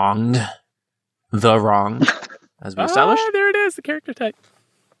wronged. The wrong, as we established. There it is, the character type.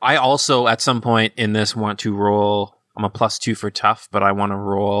 I also, at some point in this, want to roll. I'm a +2 for tough, but I want to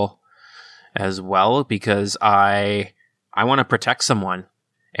roll as well because I want to protect someone.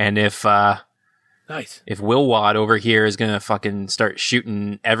 And if Nice. if Wilwad over here is gonna fucking start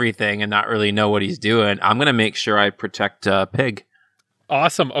shooting everything and not really know what he's doing, I'm gonna make sure I protect Pig.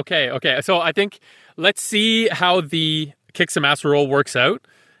 Awesome. Okay. So I think let's see how the kick some ass roll works out,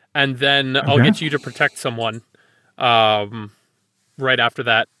 and then I'll get you to protect someone right after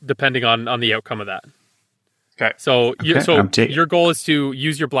that, depending on the outcome of that. Okay. So Okay. your goal is to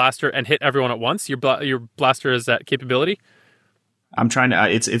use your blaster and hit everyone at once. Your blaster has that capability. I'm trying to.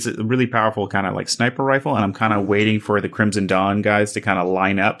 It's a really powerful kind of like sniper rifle, and I'm kind of waiting for the Crimson Dawn guys to kind of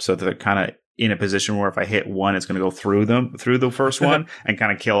line up so that they're kind of in a position where if I hit one, it's going to go through the first one and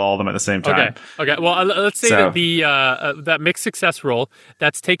kind of kill all of them at the same time. Okay. Well, let's say that the that mixed success roll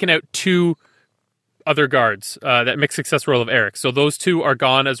that's taken out 2 other guards. That mixed success roll of Eric. So those 2 are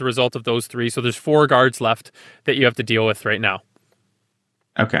gone as a result of those 3. So there's 4 guards left that you have to deal with right now.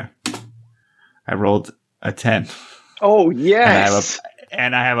 Okay. I rolled a 10. Oh, yes.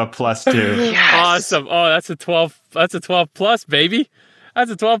 And I have a +2. Yes. Awesome. Oh, that's a 12. That's a 12 plus, baby.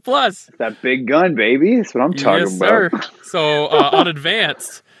 That's a 12 plus. That big gun, baby. That's what I'm talking about. So on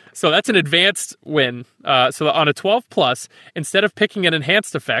advanced, so that's an advanced win. So on a 12 plus, instead of picking an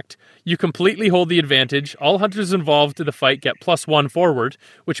enhanced effect, you completely hold the advantage. All hunters involved in the fight get +1 forward,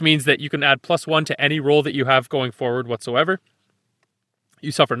 which means that you can add +1 to any roll that you have going forward whatsoever.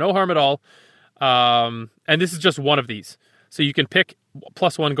 You suffer no harm at all. And this is just one of these. So you can pick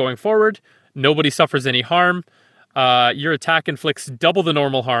 +1 going forward. Nobody suffers any harm. Your attack inflicts double the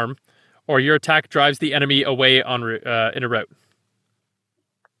normal harm, or your attack drives the enemy away in a route.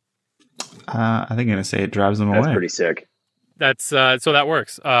 I think I'm going to say it drives them away. That's pretty sick. That's so that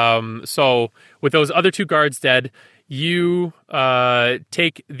works. So with those other 2 guards dead, you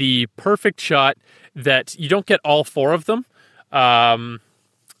take the perfect shot that you don't get all 4 of them,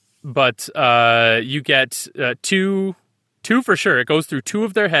 but you get 2 for sure. It goes through 2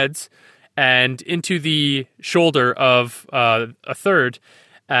 of their heads and into the shoulder of a third.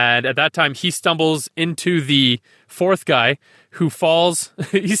 And at that time, he stumbles into the 4th guy who falls.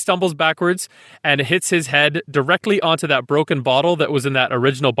 He stumbles backwards and hits his head directly onto that broken bottle that was in that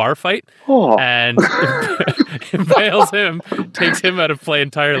original bar fight. Oh. And impales him, takes him out of play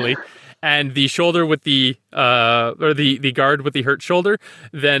entirely. And the shoulder with the guard with the hurt shoulder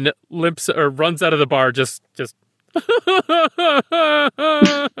then limps or runs out of the bar just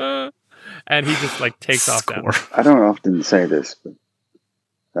and he just like takes off down. I don't often say this, but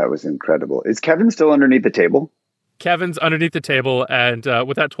that was incredible. Is Kevin still underneath the table? Kevin's underneath the table, and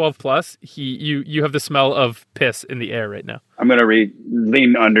with that 12 plus, you have the smell of piss in the air right now. I'm gonna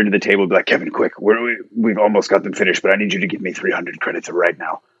lean under the table and be like, Kevin, quick, we've almost got them finished, but I need you to give me 300 credits right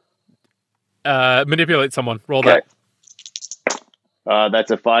now. Manipulate someone. Roll Okay. That. That's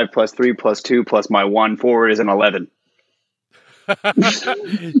a 5 plus 3 plus 2 plus my 1 forward is an 11.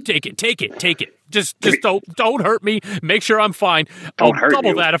 Take it. Just don't hurt me. Make sure I'm fine. Don't I'll hurt double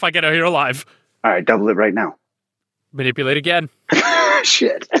you. that if I get out here alive. All right, double it right now. Manipulate again.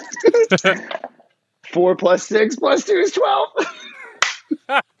 Shit. 4 plus 6 plus 2 is 12.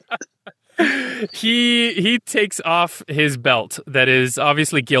 He takes off his belt that is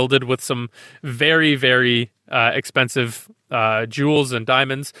obviously gilded with some very, very expensive jewels and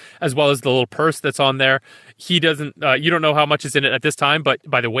diamonds, as well as the little purse that's on there. He doesn't. You don't know how much is in it at this time, but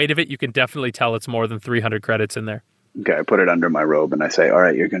by the weight of it, you can definitely tell it's more than 300 credits in there. Okay, I put it under my robe and I say, all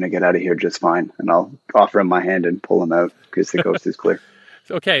right, you're going to get out of here just fine. And I'll offer him my hand and pull him out because the coast is clear.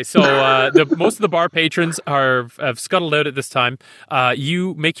 Okay, so most of the bar patrons have scuttled out at this time.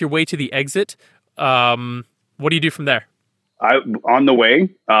 You make your way to the exit. What do you do from there? On the way,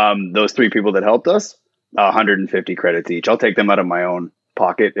 those 3 people that helped us, 150 credits each. I'll take them out of my own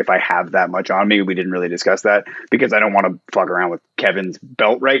pocket if I have that much on me. We didn't really discuss that because I don't want to fuck around with Kevin's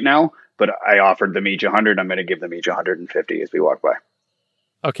belt right now. But I offered them each 100. I'm going to give them each 150 as we walk by.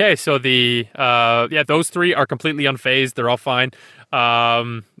 Okay, so those three are completely unfazed. They're all fine.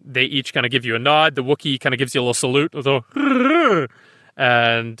 They each kind of give you a nod. The Wookiee kind of gives you a little salute.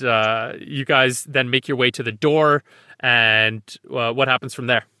 And you guys then make your way to the door. And what happens from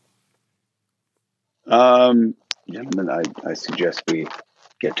there? Gentlemen, I suggest we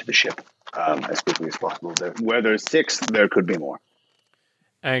get to the ship as quickly as possible. Where there's 6, there could be more.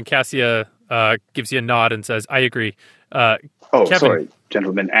 And Cassia gives you a nod and says, I agree. Kevin, sorry,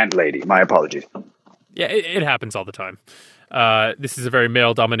 gentlemen and lady. My apologies. Yeah, it happens all the time. This is a very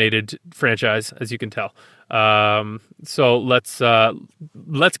male-dominated franchise, as you can tell. So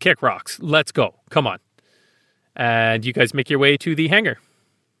let's kick rocks. Let's go. Come on. And you guys make your way to the hangar.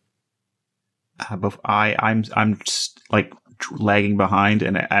 I'm just like lagging behind,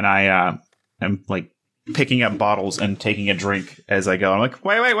 and I am like picking up bottles and taking a drink as I go. I'm like,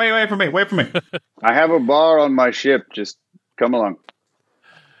 wait for me. I have a bar on my ship. Just come along.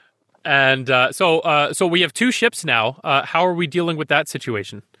 And so we have 2 ships now. How are we dealing with that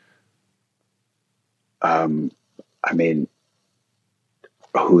situation? I mean,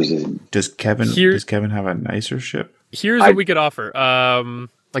 who's is does Kevin have a nicer ship? Here's what we could offer.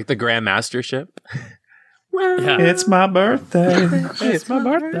 Like the Grandmaster ship? Yeah. It's my birthday. It's my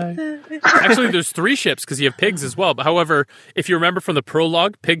birthday. Actually, there's 3 ships because you have Pigs as well. But however, if you remember from the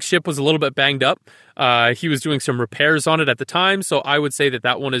prologue, Pig's ship was a little bit banged up. He was doing some repairs on it at the time, so I would say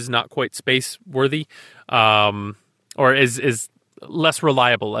that one is not quite space worthy, or is less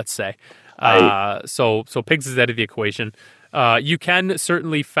reliable. Let's say. So Pigs is out of the equation. You can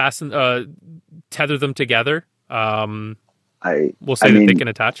certainly tether them together. We'll say that they can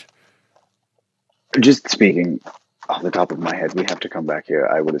attach. Just speaking off the top of my head, we have to come back here.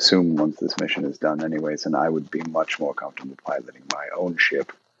 I would assume once this mission is done anyways, and I would be much more comfortable piloting my own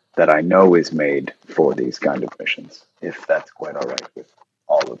ship that I know is made for these kind of missions, if that's quite all right with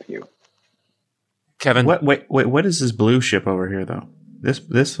all of you. Kevin. Wait, what is this blue ship over here, though?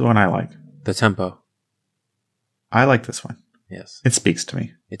 This one I like. The Tempo. I like this one. Yes. It speaks to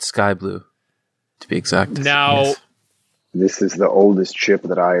me. It's sky blue, to be exact. Now... Yes. This is the oldest ship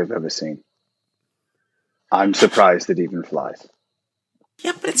that I have ever seen. I'm surprised it even flies.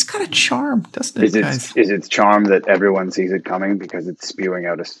 Yeah, but it's got a charm, doesn't it, guys? Is its charm that everyone sees it coming because it's spewing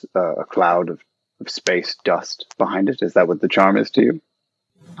out a cloud of space dust behind it? Is that what the charm is to you?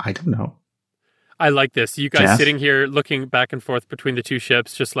 I don't know. I like this. You guys sitting here looking back and forth between the 2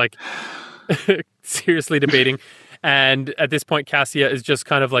 ships, just like seriously debating. And at this point, Cassia is just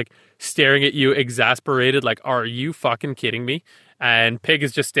kind of like staring at you, exasperated, like, are you fucking kidding me? And Pig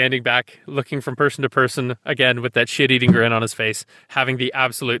is just standing back, looking from person to person, again, with that shit-eating grin on his face, having the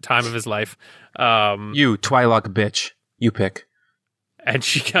absolute time of his life. You, Twi'lek bitch. You pick. And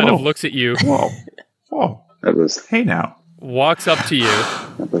she kind of looks at you. Whoa. That was... Hey, now. Walks up to you.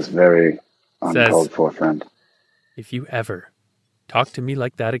 That was very uncalled for, friend. If you ever talk to me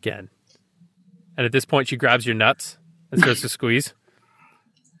like that again. And at this point, she grabs your nuts and starts to squeeze.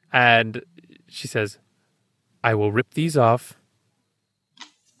 And she says, I will rip these off.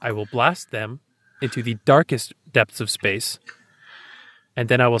 I will blast them into the darkest depths of space. And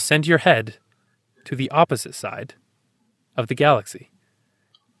then I will send your head to the opposite side of the galaxy.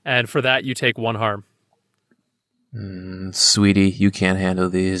 And for that, you take 1 harm. Sweetie, you can't handle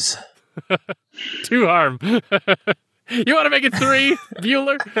these. 2 harm. You want to make it 3,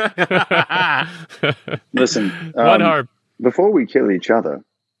 Bueller? Listen, 1 harm. Before we kill each other,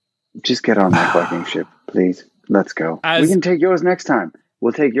 just get on that fucking ship, please. Let's go. We can take yours next time.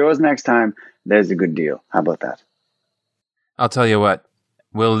 We'll take yours next time. There's a good deal. How about that? I'll tell you what.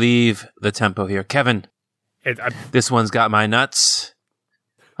 We'll leave the Tempo here. Kevin, this one's got my nuts.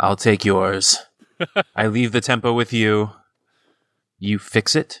 I'll take yours. I leave the Tempo with you. You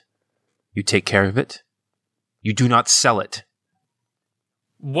fix it. You take care of it. You do not sell it.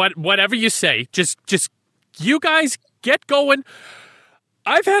 Whatever you say. Just you guys get going.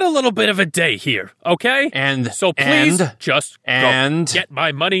 I've had a little bit of a day here, okay? So please just go. Get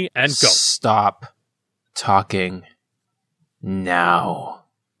my money and go. Stop talking now.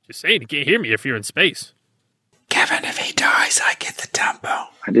 Just saying, you can't hear me if you're in space. Kevin, if he dies, I get the Tempo.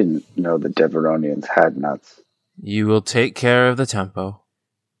 I didn't know the Deveronians had nuts. You will take care of the Tempo.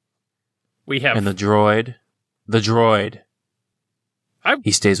 We have... And the droid.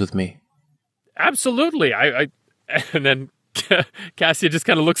 He stays with me. Absolutely. And then Cassia just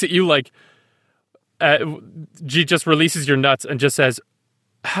kind of looks at you like... G just releases your nuts and just says,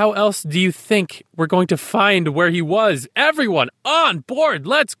 how else do you think we're going to find where he was? Everyone on board.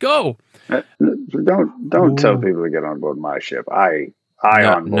 Let's go. Don't tell people to get on board my ship. I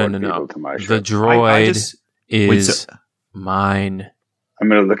onboard people to my ship. The droid is mine. I'm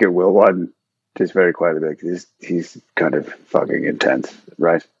going to look at Wilwad just very quietly because he's kind of fucking intense,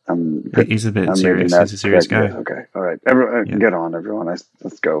 right? He's a bit serious. He's a serious guy. Okay, all right. Everyone, get on, everyone.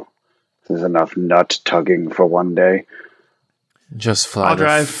 Let's go. There's enough nut tugging for one day. Just fly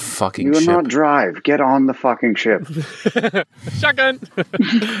the fucking you ship. You will not drive. Get on the fucking ship. Shotgun.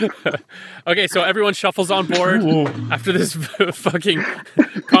 Okay, so everyone shuffles on board after this fucking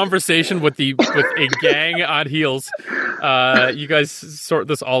conversation with a gang on heels. You guys sort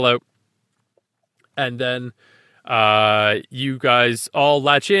this all out, and then you guys all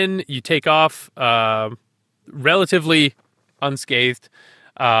latch in. You take off, relatively unscathed,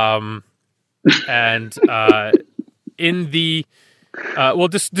 and in the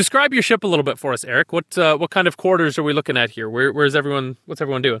describe your ship a little bit for us, Eric. What kind of quarters are we looking at here? Where's everyone? What's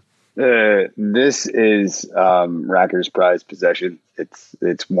everyone doing? This is Racker's prized possession.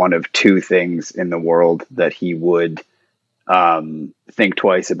 It's one of two things in the world that he would think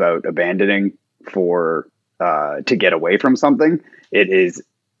twice about abandoning for to get away from something. It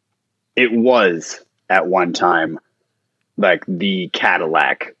was at one time like the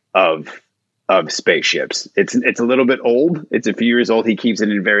Cadillac of spaceships. It's a little bit old. It's a few years old. He keeps it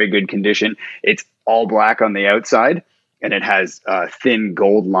in very good condition. It's all black on the outside, and it has thin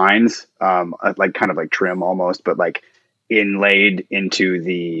gold lines, like kind of like trim almost, but like inlaid into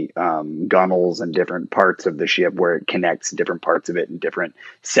the gunnels and different parts of the ship where it connects different parts of it in different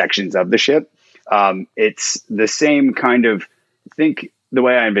sections of the ship. It's the same kind of, think the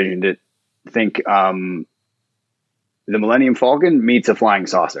way I envisioned it, think the Millennium Falcon meets a flying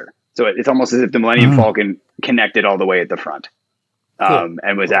saucer. So it's almost as if the Millennium Falcon connected all the way at the front,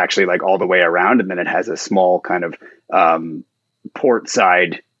 and was actually like all the way around. And then it has a small kind of port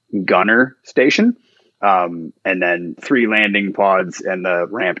side gunner station, and then 3 landing pods and the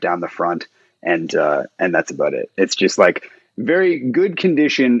ramp down the front. And that's about it. It's just like very good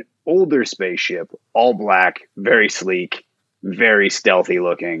condition, older spaceship, all black, very sleek, very stealthy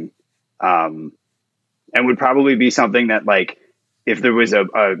looking, and would probably be something that, like, if there was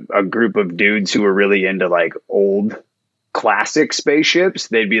a group of dudes who were really into like old classic spaceships,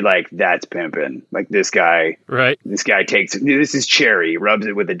 they'd be like, that's pimping. Like this guy, right? This guy this is Cherry, rubs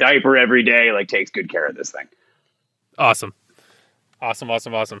it with a diaper every day, like takes good care of this thing. Awesome.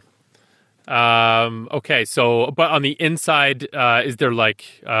 Okay, so but on the inside, is there like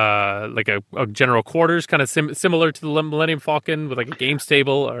a general quarters, kind of similar to the Millennium Falcon with like a games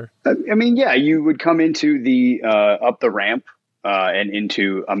table, or? I mean, yeah, you would come into the up the ramp and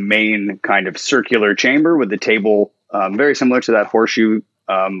into a main kind of circular chamber with the table very similar to that horseshoe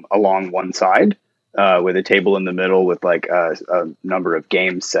along one side, with a table in the middle with like a number of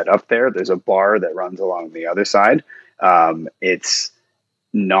games set up there. There's a bar that runs along the other side. It's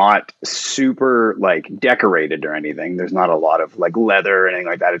not super like decorated or anything. There's not a lot of like leather or anything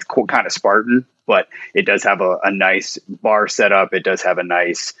like that. It's kind of Spartan, but it does have a nice bar set up. It does have a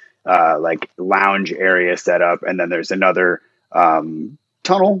nice like lounge area set up. And then there's another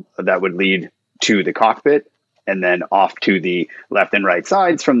tunnel that would lead to the cockpit. And then off to the left and right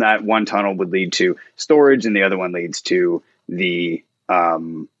sides from that, one tunnel would lead to storage, and the other one leads to the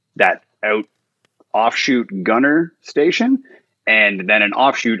that offshoot gunner station. And then an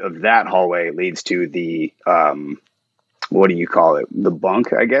offshoot of that hallway leads to the, what do you call it? The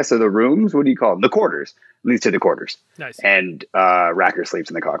bunk, I guess, or the rooms? What do you call them? The quarters. Leads to the quarters. Nice. And Racker sleeps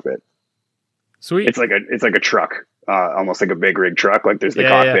in the cockpit. Sweet. It's like a truck, almost like a big rig truck. Like there's the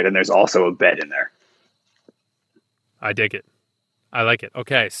cockpit, and there's also a bed in there. I dig it. I like it.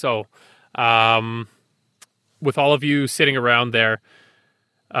 Okay, so with all of you sitting around there,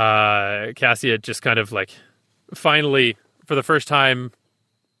 Cassia just kind of like finally, for the first time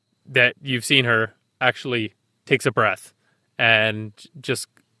that you've seen her, actually takes a breath and just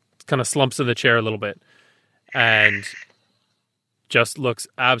kind of slumps in the chair a little bit and just looks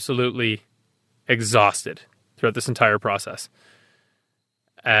absolutely exhausted throughout this entire process.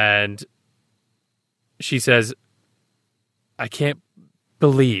 And she says, I can't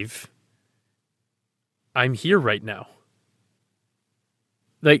believe I'm here right now.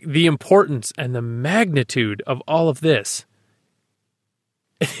 Like, the importance and the magnitude of all of this,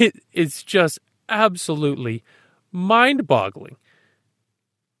 it's just absolutely mind-boggling.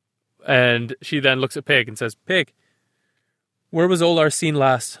 And she then looks at Pig and says, Pig, where was Olar seen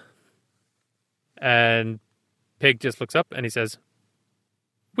last? And Pig just looks up and he says,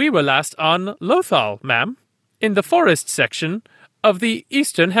 we were last on Lothal, ma'am, in the forest section of the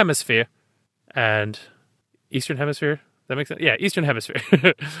Eastern Hemisphere. And Eastern Hemisphere? That makes sense? Yeah, Eastern Hemisphere.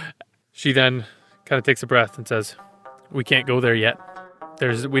 She then kind of takes a breath and says, we can't go there yet.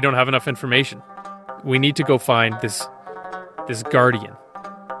 We don't have enough information. We need to go find this guardian,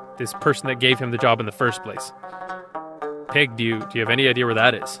 this person that gave him the job in the first place. Pig, do you have any idea where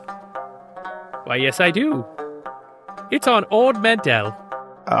that is? Why, yes, I do. It's on Ord Mantell.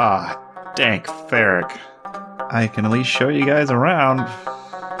 Dank Ferric. I can at least show you guys around.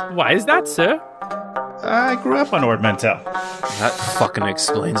 Why is that, sir? I grew up on Ord Mantell. That fucking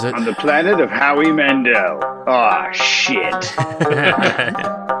explains it. On the planet of Howie Mandel. Aw, shit.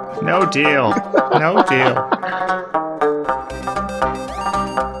 No deal. No deal.